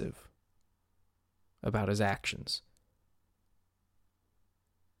defensive about his actions.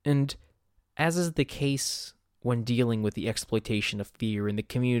 And as is the case when dealing with the exploitation of fear and the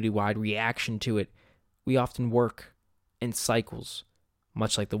community-wide reaction to it, we often work in cycles,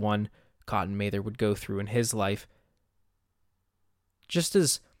 much like the one Cotton Mather would go through in his life. Just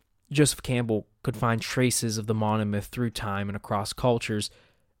as Joseph Campbell could find traces of the monomyth through time and across cultures,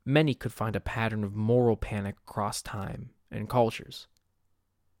 many could find a pattern of moral panic across time and cultures.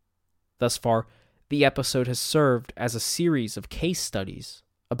 Thus far, the episode has served as a series of case studies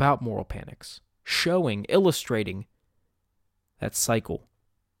about moral panics, illustrating that cycle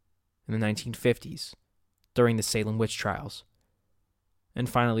in the 1950s during the Salem witch trials, and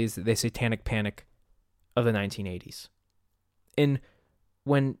finally the satanic panic of the 1980s.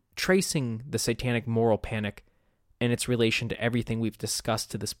 When tracing the satanic moral panic and its relation to everything we've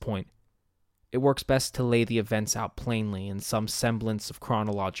discussed to this point, it works best to lay the events out plainly in some semblance of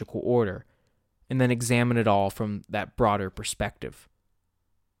chronological order, and then examine it all from that broader perspective.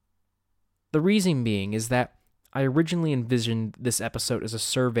 The reason being is that I originally envisioned this episode as a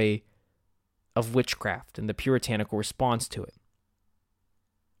survey of witchcraft and the puritanical response to it.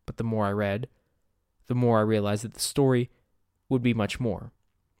 But the more I read, the more I realized that the story would be much more.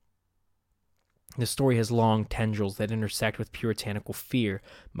 The story has long tendrils that intersect with puritanical fear,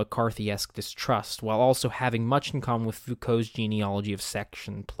 McCarthy-esque distrust, while also having much in common with Foucault's genealogy of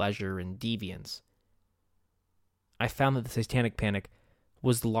section, pleasure, and deviance. I found that the Satanic Panic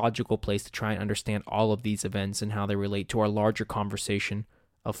was the logical place to try and understand all of these events and how they relate to our larger conversation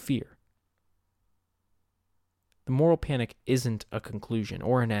of fear. The moral panic isn't a conclusion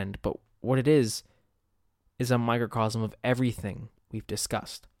or an end, but what it is a microcosm of everything we've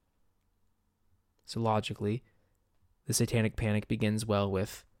discussed. So logically, the Satanic Panic begins well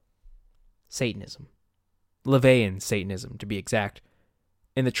with Satanism. LaVeyan Satanism, to be exact.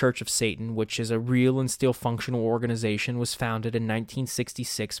 In the Church of Satan, which is a real and still functional organization, was founded in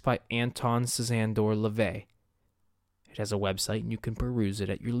 1966 by Anton Szandor LaVey. It has a website and you can peruse it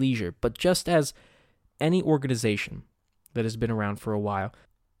at your leisure. But just as any organization that has been around for a while,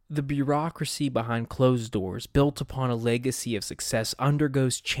 The bureaucracy behind closed doors, built upon a legacy of success,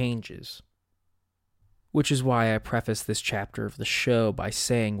 undergoes changes. Which is why I preface this chapter of the show by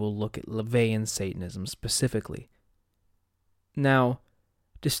saying we'll look at LaVeyan Satanism specifically. Now,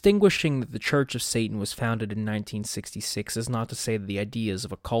 distinguishing that the Church of Satan was founded in 1966 is not to say that the ideas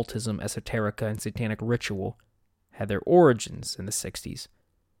of occultism, esoterica, and satanic ritual had their origins in the 60s.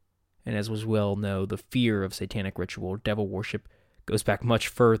 And as was well known, the fear of satanic ritual or devil worship goes back much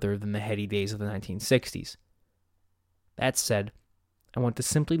further than the heady days of the 1960s. That said, I want to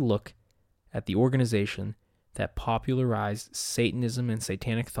simply look at the organization that popularized Satanism and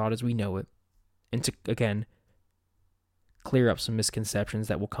satanic thought as we know it, and to, again, clear up some misconceptions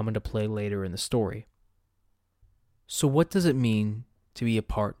that will come into play later in the story. So what does it mean to be a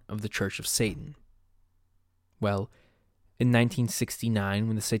part of the Church of Satan? Well, in 1969,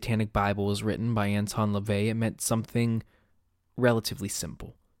 when the Satanic Bible was written by Anton LaVey, it meant something relatively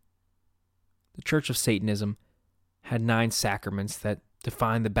simple. The Church of Satanism had 9 sacraments that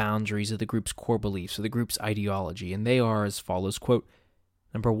define the boundaries of the group's core beliefs or the group's ideology, and they are as follows, quote,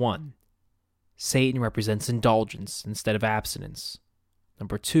 Number 1, Satan represents indulgence instead of abstinence.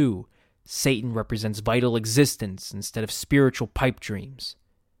 Number 2, Satan represents vital existence instead of spiritual pipe dreams.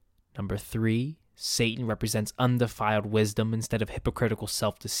 Number 3, Satan represents undefiled wisdom instead of hypocritical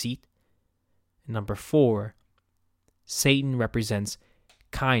self-deceit. And number 4, Satan represents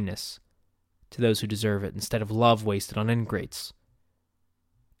kindness to those who deserve it instead of love wasted on ingrates.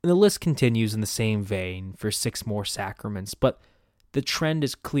 And the list continues in the same vein for 6 more sacraments, but the trend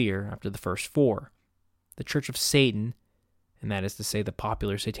is clear after the first 4. The Church of Satan, and that is to say the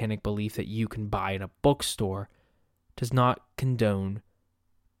popular satanic belief that you can buy in a bookstore, does not condone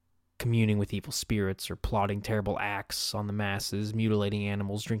communing with evil spirits or plotting terrible acts on the masses, mutilating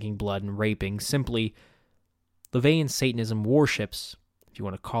animals, drinking blood, and raping. Simply, LaVeyan Satanism worships, if you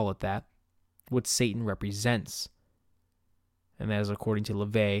want to call it that, what Satan represents. And that is, according to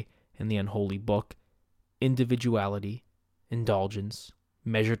LaVey and the Unholy Book, individuality, indulgence,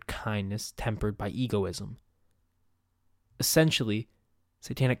 measured kindness tempered by egoism. Essentially,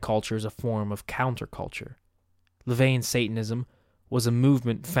 satanic culture is a form of counterculture. LaVeyan Satanism was a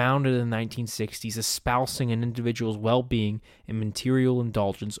movement founded in the 1960s espousing an individual's well-being and material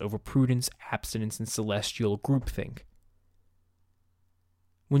indulgence over prudence, abstinence, and celestial groupthink.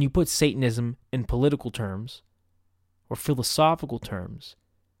 When you put Satanism in political terms, or philosophical terms,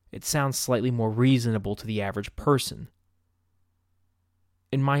 it sounds slightly more reasonable to the average person.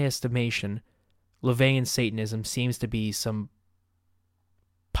 In my estimation, LaVeyan Satanism seems to be some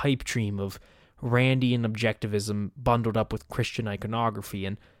pipe dream of Randian objectivism bundled up with Christian iconography,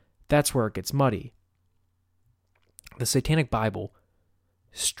 and that's where it gets muddy. The Satanic Bible,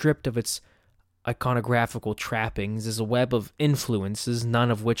 stripped of its iconographical trappings, is a web of influences,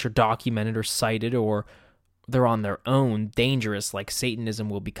 none of which are documented or cited, or they're on their own dangerous like Satanism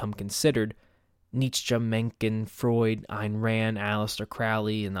will become considered. Nietzsche, Mencken, Freud, Ayn Rand, Aleister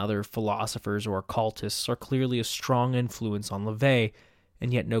Crowley, and other philosophers or occultists are clearly a strong influence on LaVey,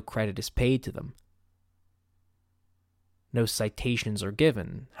 and yet no credit is paid to them. No citations are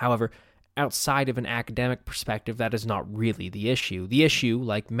given. However, outside of an academic perspective, that is not really the issue. The issue,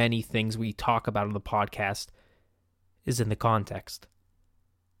 like many things we talk about on the podcast, is in the context.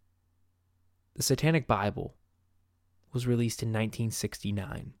 The Satanic Bible was released in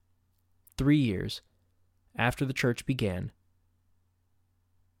 1969, 3 years after the church began,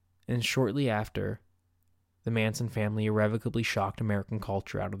 and shortly after the Manson family irrevocably shocked American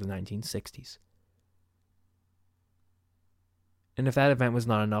culture out of the 1960s. And if that event was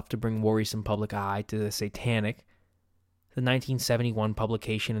not enough to bring worrisome public eye to the satanic, the 1971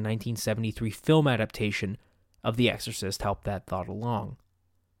 publication and 1973 film adaptation of The Exorcist helped that thought along.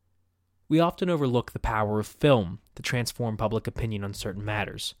 We often overlook the power of film to transform public opinion on certain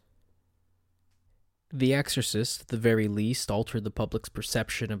matters. The Exorcist, at the very least, altered the public's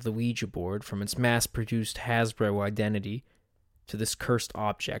perception of the Ouija board from its mass-produced Hasbro identity to this cursed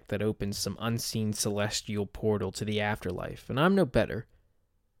object that opens some unseen celestial portal to the afterlife. And I'm no better.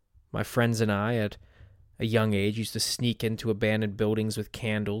 My friends and I, at a young age, used to sneak into abandoned buildings with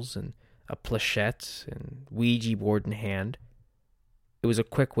candles and a planchette and Ouija board in hand. It was a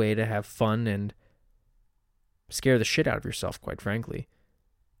quick way to have fun and scare the shit out of yourself, quite frankly.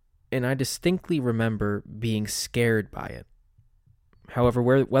 And I distinctly remember being scared by it. However,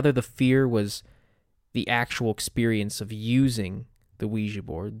 whether the fear was the actual experience of using the Ouija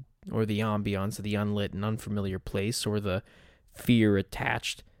board, or the ambiance of the unlit and unfamiliar place, or the fear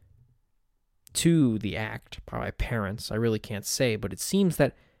attached to the act by my parents, I really can't say, but it seems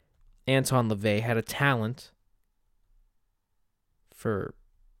that Anton LaVey had a talent for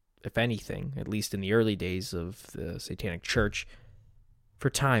if anything, at least in the early days of the Satanic Church, for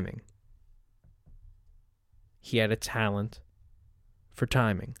timing. He had a talent for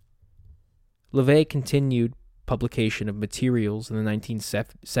timing. LaVey continued publication of materials in the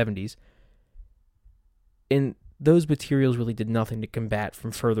 1970s, and those materials really did nothing to combat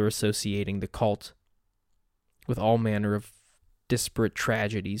from further associating the cult with all manner of disparate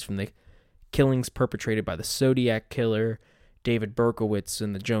tragedies, from the killings perpetrated by the Zodiac Killer, David Berkowitz,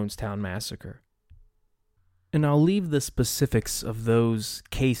 and the Jonestown Massacre. And I'll leave the specifics of those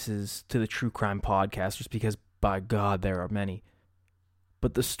cases to the True Crime Podcast, just because, by God, there are many.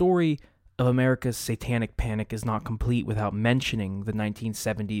 But the story of America's satanic panic is not complete without mentioning the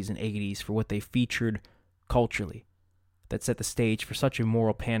 1970s and 80s for what they featured culturally, that set the stage for such a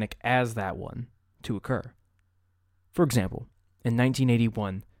moral panic as that one to occur. For example, in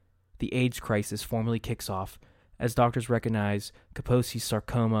 1981, the AIDS crisis formally kicks off as doctors recognize Kaposi's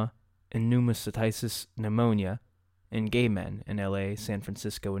sarcoma and pneumocystis pneumonia in gay men in LA, San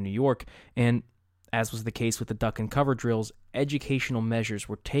Francisco, and New York, and as was the case with the duck and cover drills, educational measures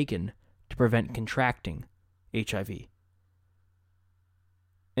were taken to prevent contracting HIV.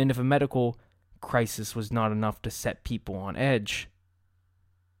 And if a medical crisis was not enough to set people on edge,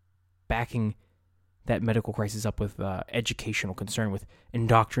 backing that medical crisis up with educational concern, with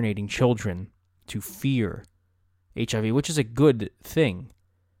indoctrinating children to fear HIV, which is a good thing.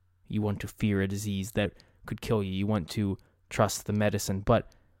 You want to fear a disease that could kill you. You want to trust the medicine,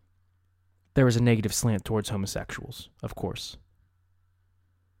 but there was a negative slant towards homosexuals, of course.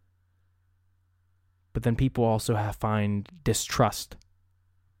 But then people also find distrust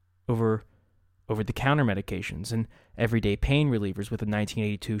over over-the-counter medications and everyday pain relievers, with the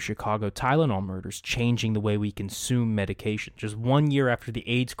 1982 Chicago Tylenol murders changing the way we consume medication. Just 1 year after the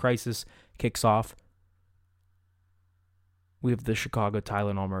AIDS crisis kicks off, we have the Chicago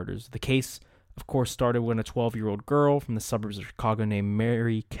Tylenol murders. The case, of course, started when a 12-year-old girl from the suburbs of Chicago named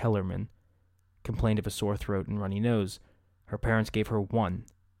Mary Kellerman complained of a sore throat and runny nose. Her parents gave her one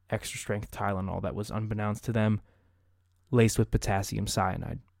extra-strength Tylenol that was, unbeknownst to them, laced with potassium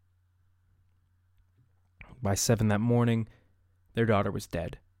cyanide. By 7 that morning, their daughter was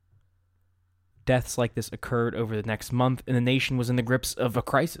dead. Deaths like this occurred over the next month, and the nation was in the grips of a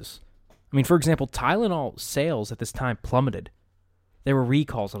crisis. I mean, for example, Tylenol sales at this time plummeted. There were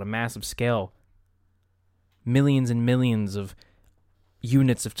recalls on a massive scale. Millions and millions of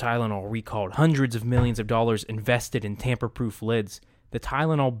units of Tylenol recalled, hundreds of millions of dollars invested in tamper-proof lids. The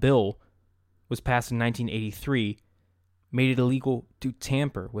Tylenol bill was passed in 1983, made it illegal to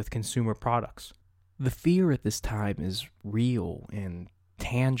tamper with consumer products. The fear at this time is real and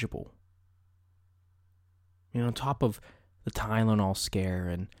tangible. On top of the Tylenol scare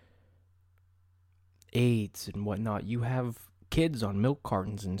and AIDS and whatnot, you have kids on milk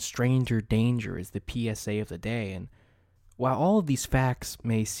cartons, and stranger danger is the PSA of the day. And while all of these facts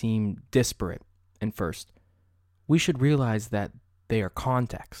may seem disparate at first, we should realize that they are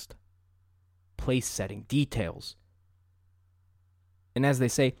context, place setting, details. And as they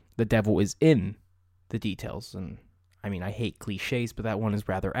say, the devil is in the details. And I mean, I hate cliches, but that one is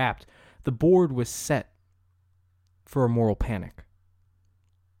rather apt. The board was set for a moral panic.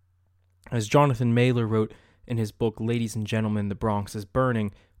 As Jonathan Mailer wrote in his book, Ladies and Gentlemen, The Bronx is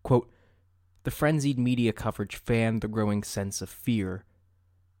Burning, quote, "The frenzied media coverage fanned the growing sense of fear.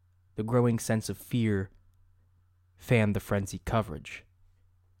 The growing sense of fear fanned the frenzied coverage."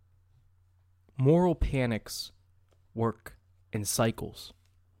 Moral panics work in cycles.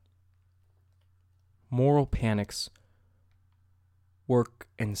 Moral panics work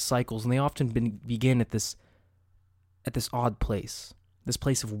in cycles, and they often begin at this odd place, this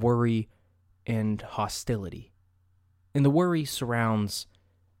place of worry and hostility. And the worry surrounds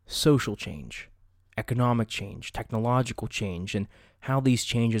social change, economic change, technological change, and how these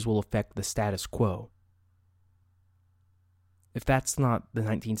changes will affect the status quo. If that's not the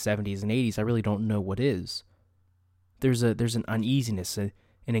 1970s and 80s, I really don't know what is. There's an uneasiness, an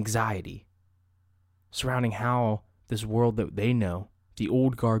anxiety surrounding how this world that they know, the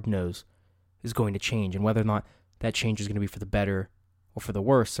old guard knows, is going to change, and whether or not that change is going to be for the better or for the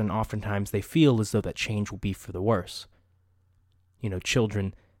worse. And oftentimes they feel as though that change will be for the worse.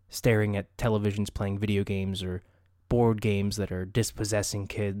 Children staring at televisions playing video games, or board games that are dispossessing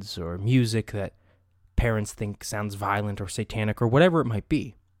kids, or music that parents think sounds violent or satanic, or whatever it might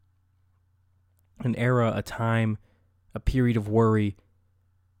be. An era, a time, a period of worry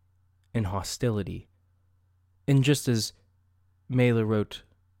and hostility. And just as Mailer wrote,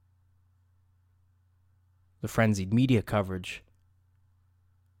 the frenzied media coverage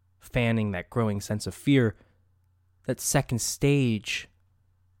fanning that growing sense of fear, that second stage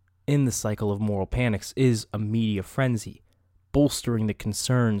in the cycle of moral panics is a media frenzy, bolstering the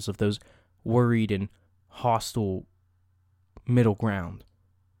concerns of those worried and hostile middle ground.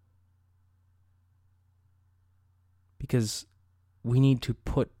 Because we need to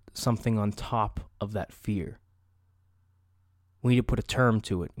put something on top of that fear. We need to put a term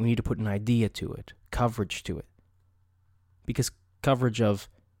to it. We need to put an idea to it, coverage to it. Because coverage of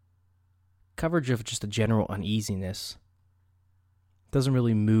just a general uneasiness doesn't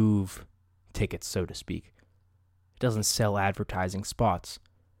really move tickets, so to speak. It doesn't sell advertising spots.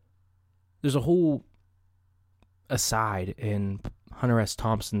 There's a whole aside in Hunter S.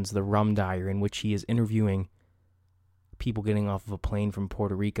 Thompson's The Rum Diary in which he is interviewing people getting off of a plane from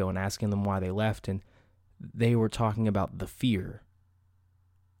Puerto Rico and asking them why they left, and they were talking about the fear.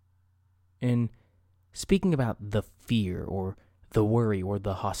 And speaking about the fear or the worry or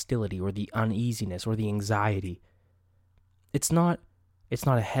the hostility or the uneasiness or the anxiety, it's not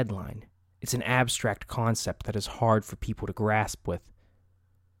a headline. It's an abstract concept that is hard for people to grasp with.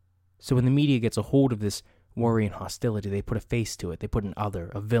 So when the media gets a hold of this worry and hostility, they put a face to it. They put an other,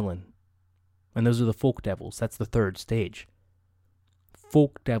 a villain. And those are the folk devils. That's the third stage.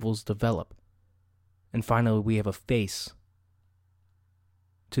 Folk devils develop. And finally, we have a face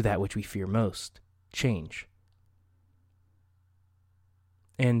to that which we fear most, change.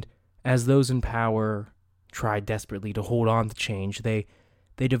 And as those in power try desperately to hold on to change, they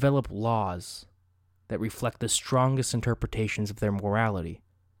develop laws that reflect the strongest interpretations of their morality.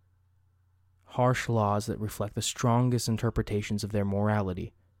 Harsh laws that reflect the strongest interpretations of their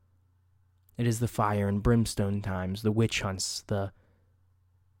morality. It is the fire and brimstone times, the witch hunts, the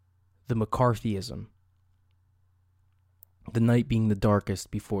McCarthyism. The night being the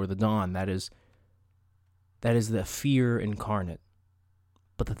darkest before the dawn. That is the fear incarnate.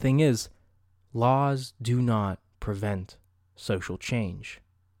 But the thing is, laws do not prevent social change.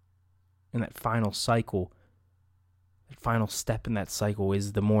 And that final cycle, that final step in that cycle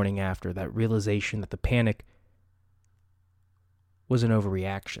is the morning after, that realization that the panic was an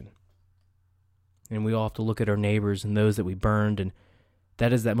overreaction. And we all have to look at our neighbors and those that we burned, and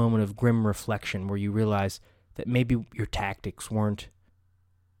that is that moment of grim reflection where you realize that maybe your tactics weren't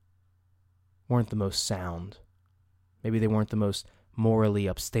the most sound. Maybe they weren't the most morally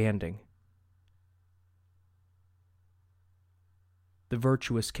upstanding. The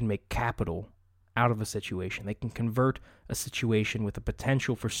virtuous can make capital out of a situation. They can convert a situation with a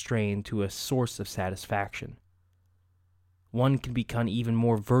potential for strain to a source of satisfaction. One can become even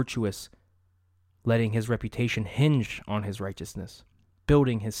more virtuous, letting his reputation hinge on his righteousness,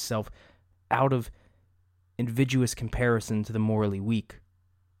 building himself out of invidious comparison to the morally weak.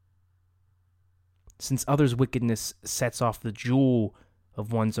 Since others' wickedness sets off the jewel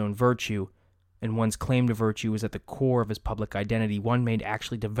of one's own virtue, and one's claim to virtue is at the core of his public identity, one may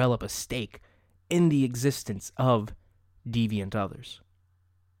actually develop a stake in the existence of deviant others.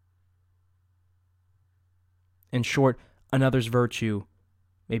 In short, another's virtue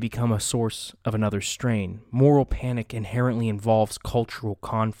may become a source of another's strain. Moral panic inherently involves cultural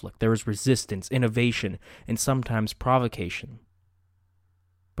conflict. There is resistance, innovation, and sometimes provocation.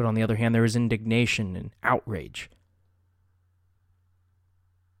 But on the other hand, there is indignation and outrage.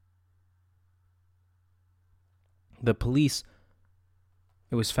 The police,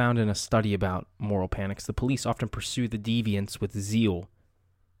 it was found in a study about moral panics, the police often pursue the deviants with zeal.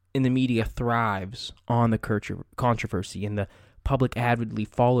 And the media thrives on the controversy, and the public avidly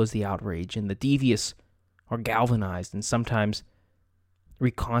follows the outrage, and the devious are galvanized and sometimes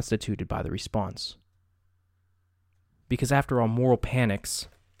reconstituted by the response. Because after all, moral panics,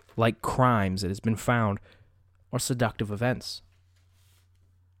 like crimes, it has been found, are seductive events.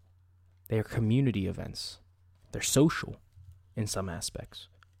 They are community events. They're social in some aspects.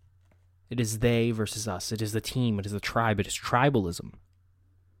 It is they versus us. It is the team. It is the tribe. It is tribalism.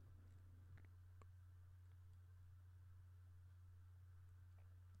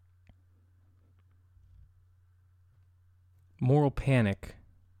 Moral panic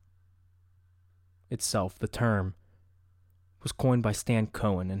itself, the term, was coined by Stan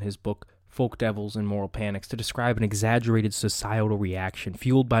Cohen in his book Folk Devils and Moral Panics to describe an exaggerated societal reaction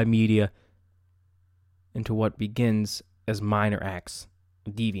fueled by media into what begins as minor acts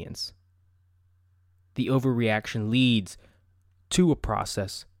of deviance. The overreaction leads to a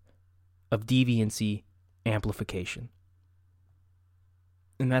process of deviancy amplification.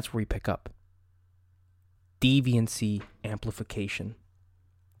 And that's where we pick up. Deviancy amplification.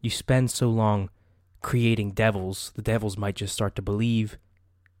 You spend so long creating devils, the devils might just start to believe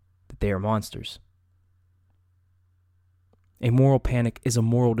that they are monsters. A moral panic is a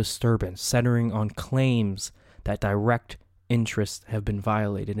moral disturbance centering on claims that direct interests have been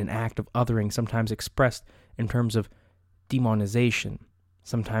violated, an act of othering sometimes expressed in terms of demonization,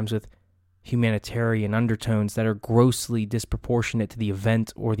 sometimes with humanitarian undertones that are grossly disproportionate to the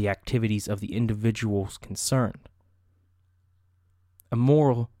event or the activities of the individuals concerned. A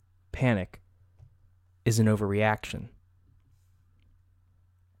moral panic is an overreaction.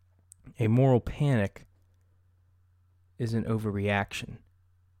 A moral panic is an overreaction.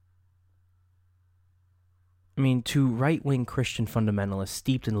 I mean, to right-wing Christian fundamentalists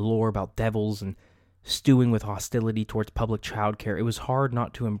steeped in lore about devils and stewing with hostility towards public childcare, it was hard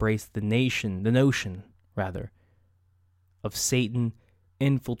not to embrace the notion, of Satan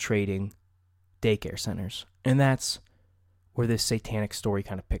infiltrating daycare centers. And that's where this satanic story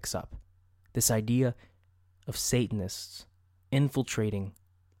kind of picks up. This idea of Satanists infiltrating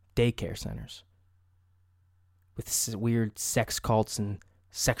daycare centers with weird sex cults and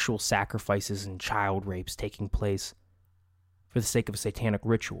sexual sacrifices and child rapes taking place for the sake of a satanic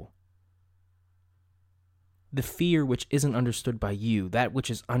ritual. The fear which isn't understood by you, that which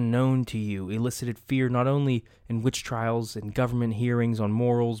is unknown to you, elicited fear not only in witch trials and government hearings on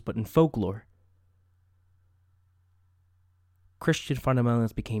morals, but in folklore. Christian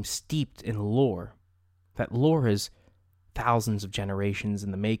fundamentalists became steeped in lore. That lore is thousands of generations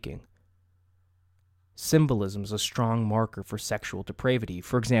in the making. Symbolism is a strong marker for sexual depravity.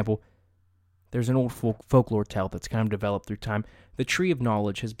 For example, there's an old folklore tale that's kind of developed through time. The tree of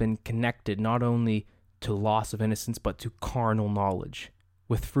knowledge has been connected not only to loss of innocence, but to carnal knowledge,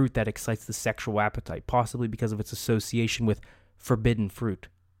 with fruit that excites the sexual appetite, possibly because of its association with forbidden fruit.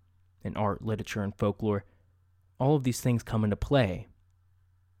 In art, literature, and folklore, all of these things come into play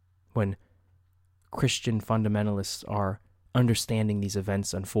when Christian fundamentalists are understanding these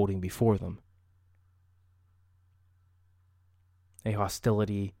events unfolding before them. A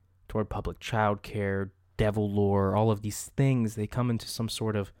hostility toward public child care, devil lore, all of these things, they come into some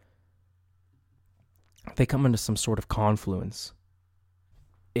sort of confluence.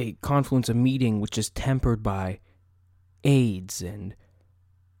 A confluence, a meeting which is tempered by AIDS and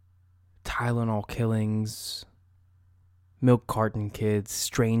Tylenol killings, milk carton kids,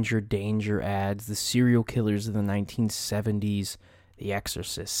 stranger danger ads, the serial killers of the 1970s, The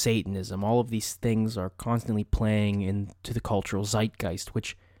Exorcist, Satanism, all of these things are constantly playing into the cultural zeitgeist,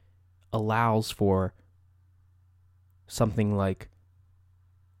 which allows for something like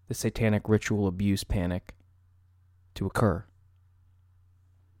the satanic ritual abuse panic to occur.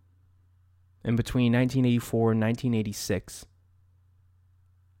 And between 1984 and 1986,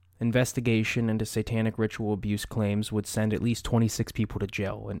 investigation into satanic ritual abuse claims would send at least 26 people to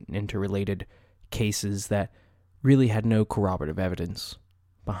jail in interrelated cases that really had no corroborative evidence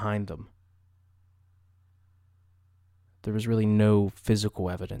behind them. There was really no physical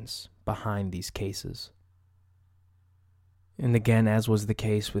evidence behind these cases. And again, as was the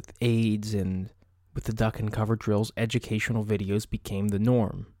case with AIDS and with the duck and cover drills, educational videos became the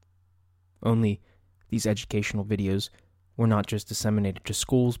norm. Only these educational videos were not just disseminated to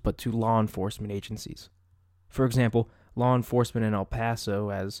schools, but to law enforcement agencies. For example, law enforcement in El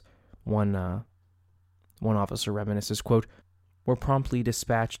Paso, as one officer reminisces, quote, were promptly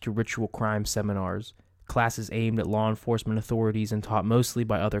dispatched to ritual crime seminars, classes aimed at law enforcement authorities and taught mostly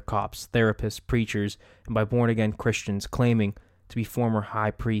by other cops, therapists, preachers, and by born-again Christians claiming to be former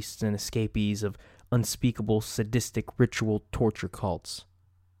high priests and escapees of unspeakable sadistic ritual torture cults.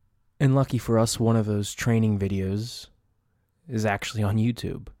 And lucky for us, one of those training videos is actually on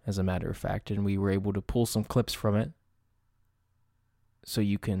YouTube, as a matter of fact, and we were able to pull some clips from it so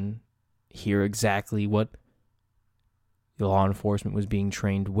you can hear exactly what the law enforcement was being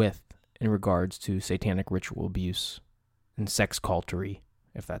trained with in regards to satanic ritual abuse and sex cultery,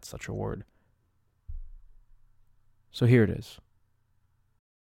 if that's such a word. So here it is.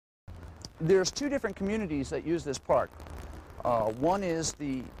 There's two different communities that use this park. One is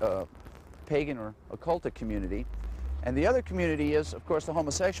the pagan or occultic community, and the other community is, of course, the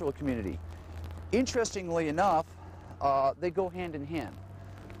homosexual community. Interestingly enough, they go hand in hand.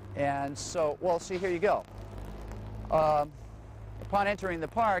 And so, well, see, here you go. Upon entering the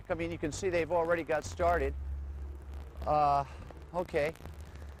park, I mean, you can see they've already got started. Okay.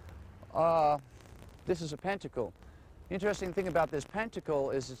 This is a pentacle. The interesting thing about this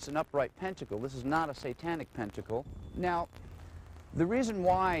pentacle is it's an upright pentacle. This is not a satanic pentacle. Now, the reason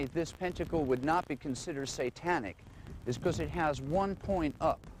why this pentacle would not be considered satanic is because it has one point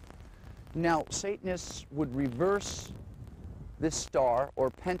up. Now, Satanists would reverse this star, or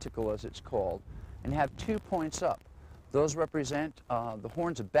pentacle as it's called, and have 2 points up. Those represent the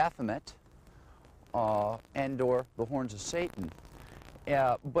horns of Baphomet and or the horns of Satan.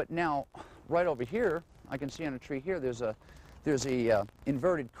 But now, right over here, I can see on a tree here, there's a there's a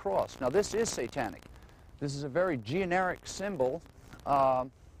inverted cross. Now this is satanic. This is a very generic symbol. Let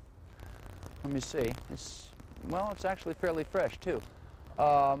me see. It's actually fairly fresh too.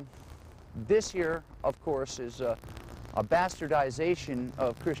 This here, of course, is a bastardization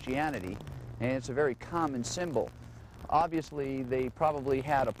of Christianity, and it's a very common symbol. Obviously, they probably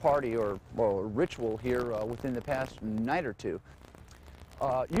had a party or ritual here within the past night or two.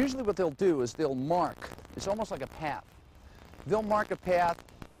 Usually what they'll do is they'll mark, it's almost like a path. They'll mark a path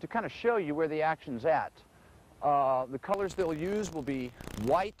to kind of show you where the action's at. The colors they'll use will be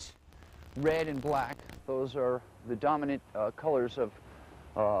white, red, and black. Those are the dominant colors of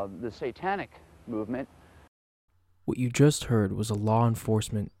the satanic movement. What you just heard was a law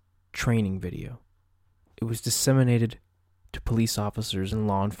enforcement training video. It was disseminated to police officers and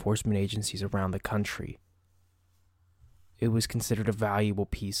law enforcement agencies around the country. It was considered a valuable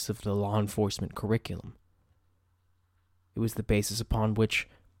piece of the law enforcement curriculum. It was the basis upon which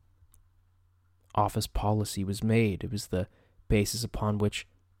office policy was made. It was the basis upon which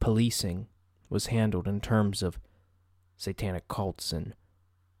policing was handled in terms of satanic cults and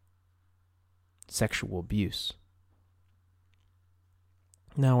sexual abuse.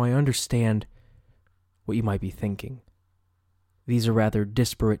 Now, I understand what you might be thinking. These are rather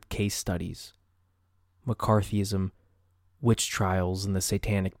disparate case studies. McCarthyism, witch trials, and the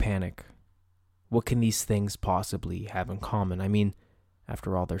satanic panic. What can these things possibly have in common? I mean,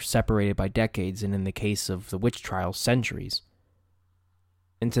 after all, they're separated by decades, and in the case of the witch trials, centuries.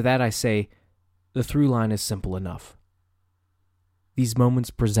 And to that I say, the through line is simple enough. These moments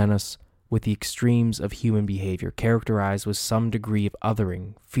present us with the extremes of human behavior, characterized with some degree of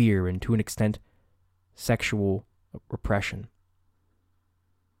othering, fear, and to an extent, sexual repression.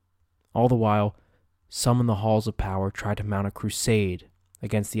 All the while, some in the halls of power try to mount a crusade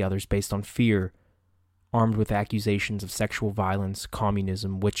against the others based on fear, armed with accusations of sexual violence,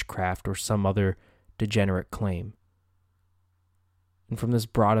 communism, witchcraft, or some other degenerate claim. And from this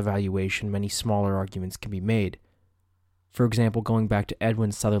broad evaluation, many smaller arguments can be made. For example, going back to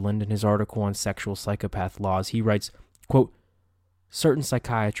Edwin Sutherland in his article on sexual psychopath laws, he writes, quote, "Certain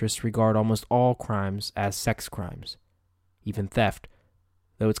psychiatrists regard almost all crimes as sex crimes, even theft,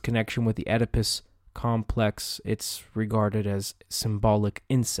 though its connection with the Oedipus complex, it's regarded as symbolic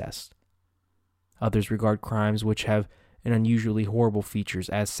incest. Others regard crimes which have an unusually horrible features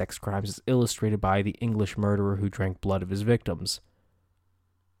as sex crimes, as illustrated by the English murderer who drank blood of his victims.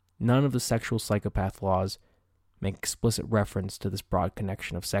 None of the sexual psychopath laws make explicit reference to this broad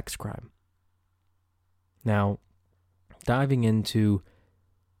connection of sex crime." Now, diving into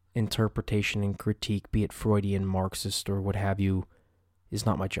interpretation and critique, be it Freudian, Marxist, or what have you, is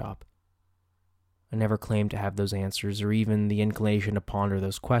not my job. I never claim to have those answers or even the inclination to ponder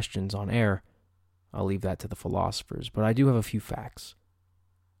those questions on air. I'll leave that to the philosophers, but I do have a few facts.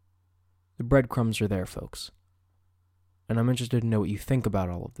 The breadcrumbs are there, folks. And I'm interested to know what you think about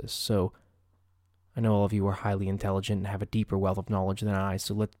all of this, so I know all of you are highly intelligent and have a deeper wealth of knowledge than I,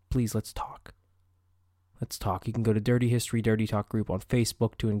 so let's talk. Let's talk. You can go to Dirty History, Dirty Talk group on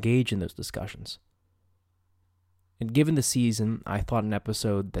Facebook to engage in those discussions. And given the season, I thought an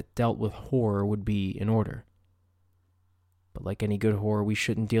episode that dealt with horror would be in order. But like any good horror, we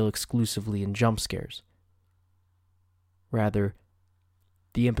shouldn't deal exclusively in jump scares. Rather,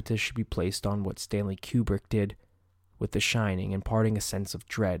 the impetus should be placed on what Stanley Kubrick did with The Shining, imparting a sense of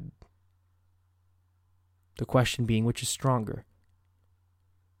dread. The question being, which is stronger?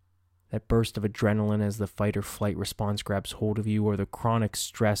 That burst of adrenaline as the fight or flight response grabs hold of you, or the chronic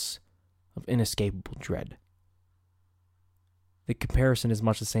stress of inescapable dread? The comparison is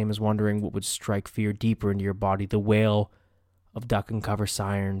much the same as wondering what would strike fear deeper into your body, the wail of duck and cover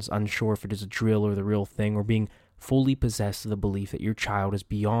sirens, unsure if it is a drill or the real thing, or being fully possessed of the belief that your child is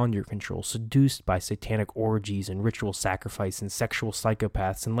beyond your control, seduced by satanic orgies and ritual sacrifice and sexual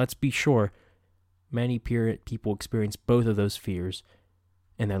psychopaths. And let's be sure, many people experience both of those fears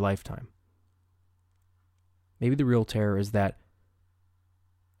in their lifetime. Maybe the real terror is that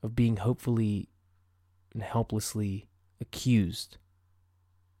of being hopefully and helplessly accused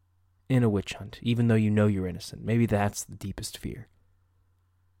in a witch hunt, even though you know you're innocent. Maybe that's the deepest fear.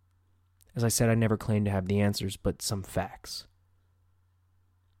 As I said, I never claim to have the answers, but some facts.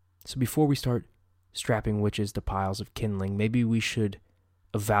 So before we start strapping witches to piles of kindling, maybe we should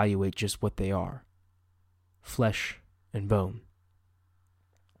evaluate just what they are. Flesh and bone.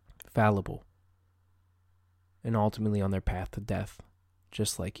 Fallible. And ultimately on their path to death,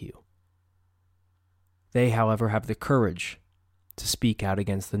 just like you. They, however, have the courage to speak out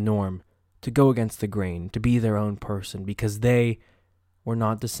against the norm, to go against the grain, to be their own person, because they were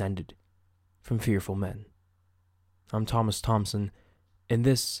not descended from fearful men. I'm Thomas Thompson, and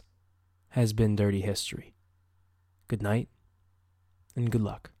this has been Dirty History. Good night, and good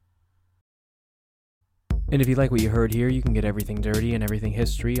luck. And if you like what you heard here, you can get everything dirty and everything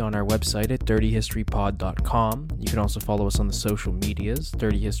history on our website at dirtyhistorypod.com. You can also follow us on the social medias,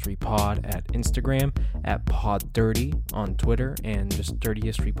 Dirty History Pod at Instagram, at PodDirty on Twitter, and just Dirty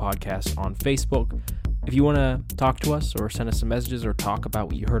History Podcast on Facebook. If you want to talk to us or send us some messages or talk about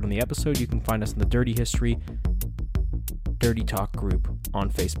what you heard on the episode, you can find us in the Dirty History Dirty Talk group on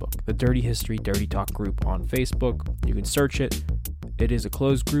Facebook. The Dirty History Dirty Talk group on Facebook. You can search it. It is a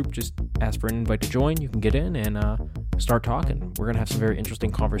closed group. Just ask for an invite to join. You can get in and start talking. We're going to have some very interesting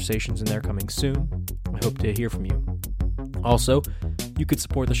conversations in there coming soon. I hope to hear from you. Also, you could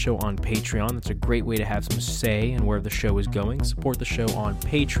support the show on Patreon. That's a great way to have some say in where the show is going. Support the show on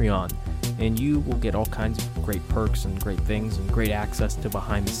Patreon, and you will get all kinds of great perks and great things and great access to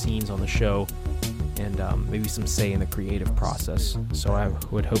behind the scenes on the show and maybe some say in the creative process. So I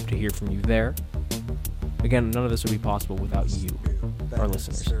would hope to hear from you there. Again, none of this would be possible without you, our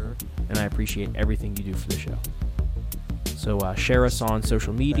listeners, and I appreciate everything you do for the show. So share us on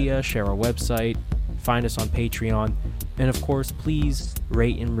social media, share our website, find us on Patreon, and of course, please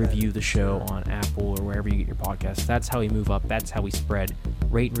rate and review the show on Apple or wherever you get your podcasts. That's how we move up. That's how we spread.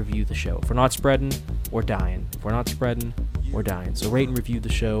 Rate and review the show. If we're not spreading, we're dying. If we're not spreading, we're dying. So rate and review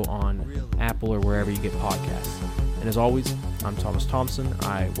the show on Apple or wherever you get podcasts. And as always, I'm Thomas Thompson.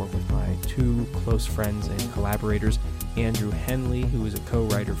 I work with my two close friends and collaborators, Andrew Henley, who is a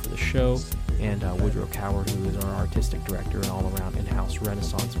co-writer for the show, and Woodrow Coward, who is our artistic director and all-around in-house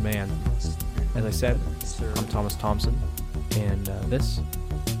Renaissance man. As I said, I'm Thomas Thompson, and this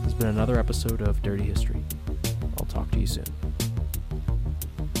has been another episode of Dirty History. I'll talk to you soon.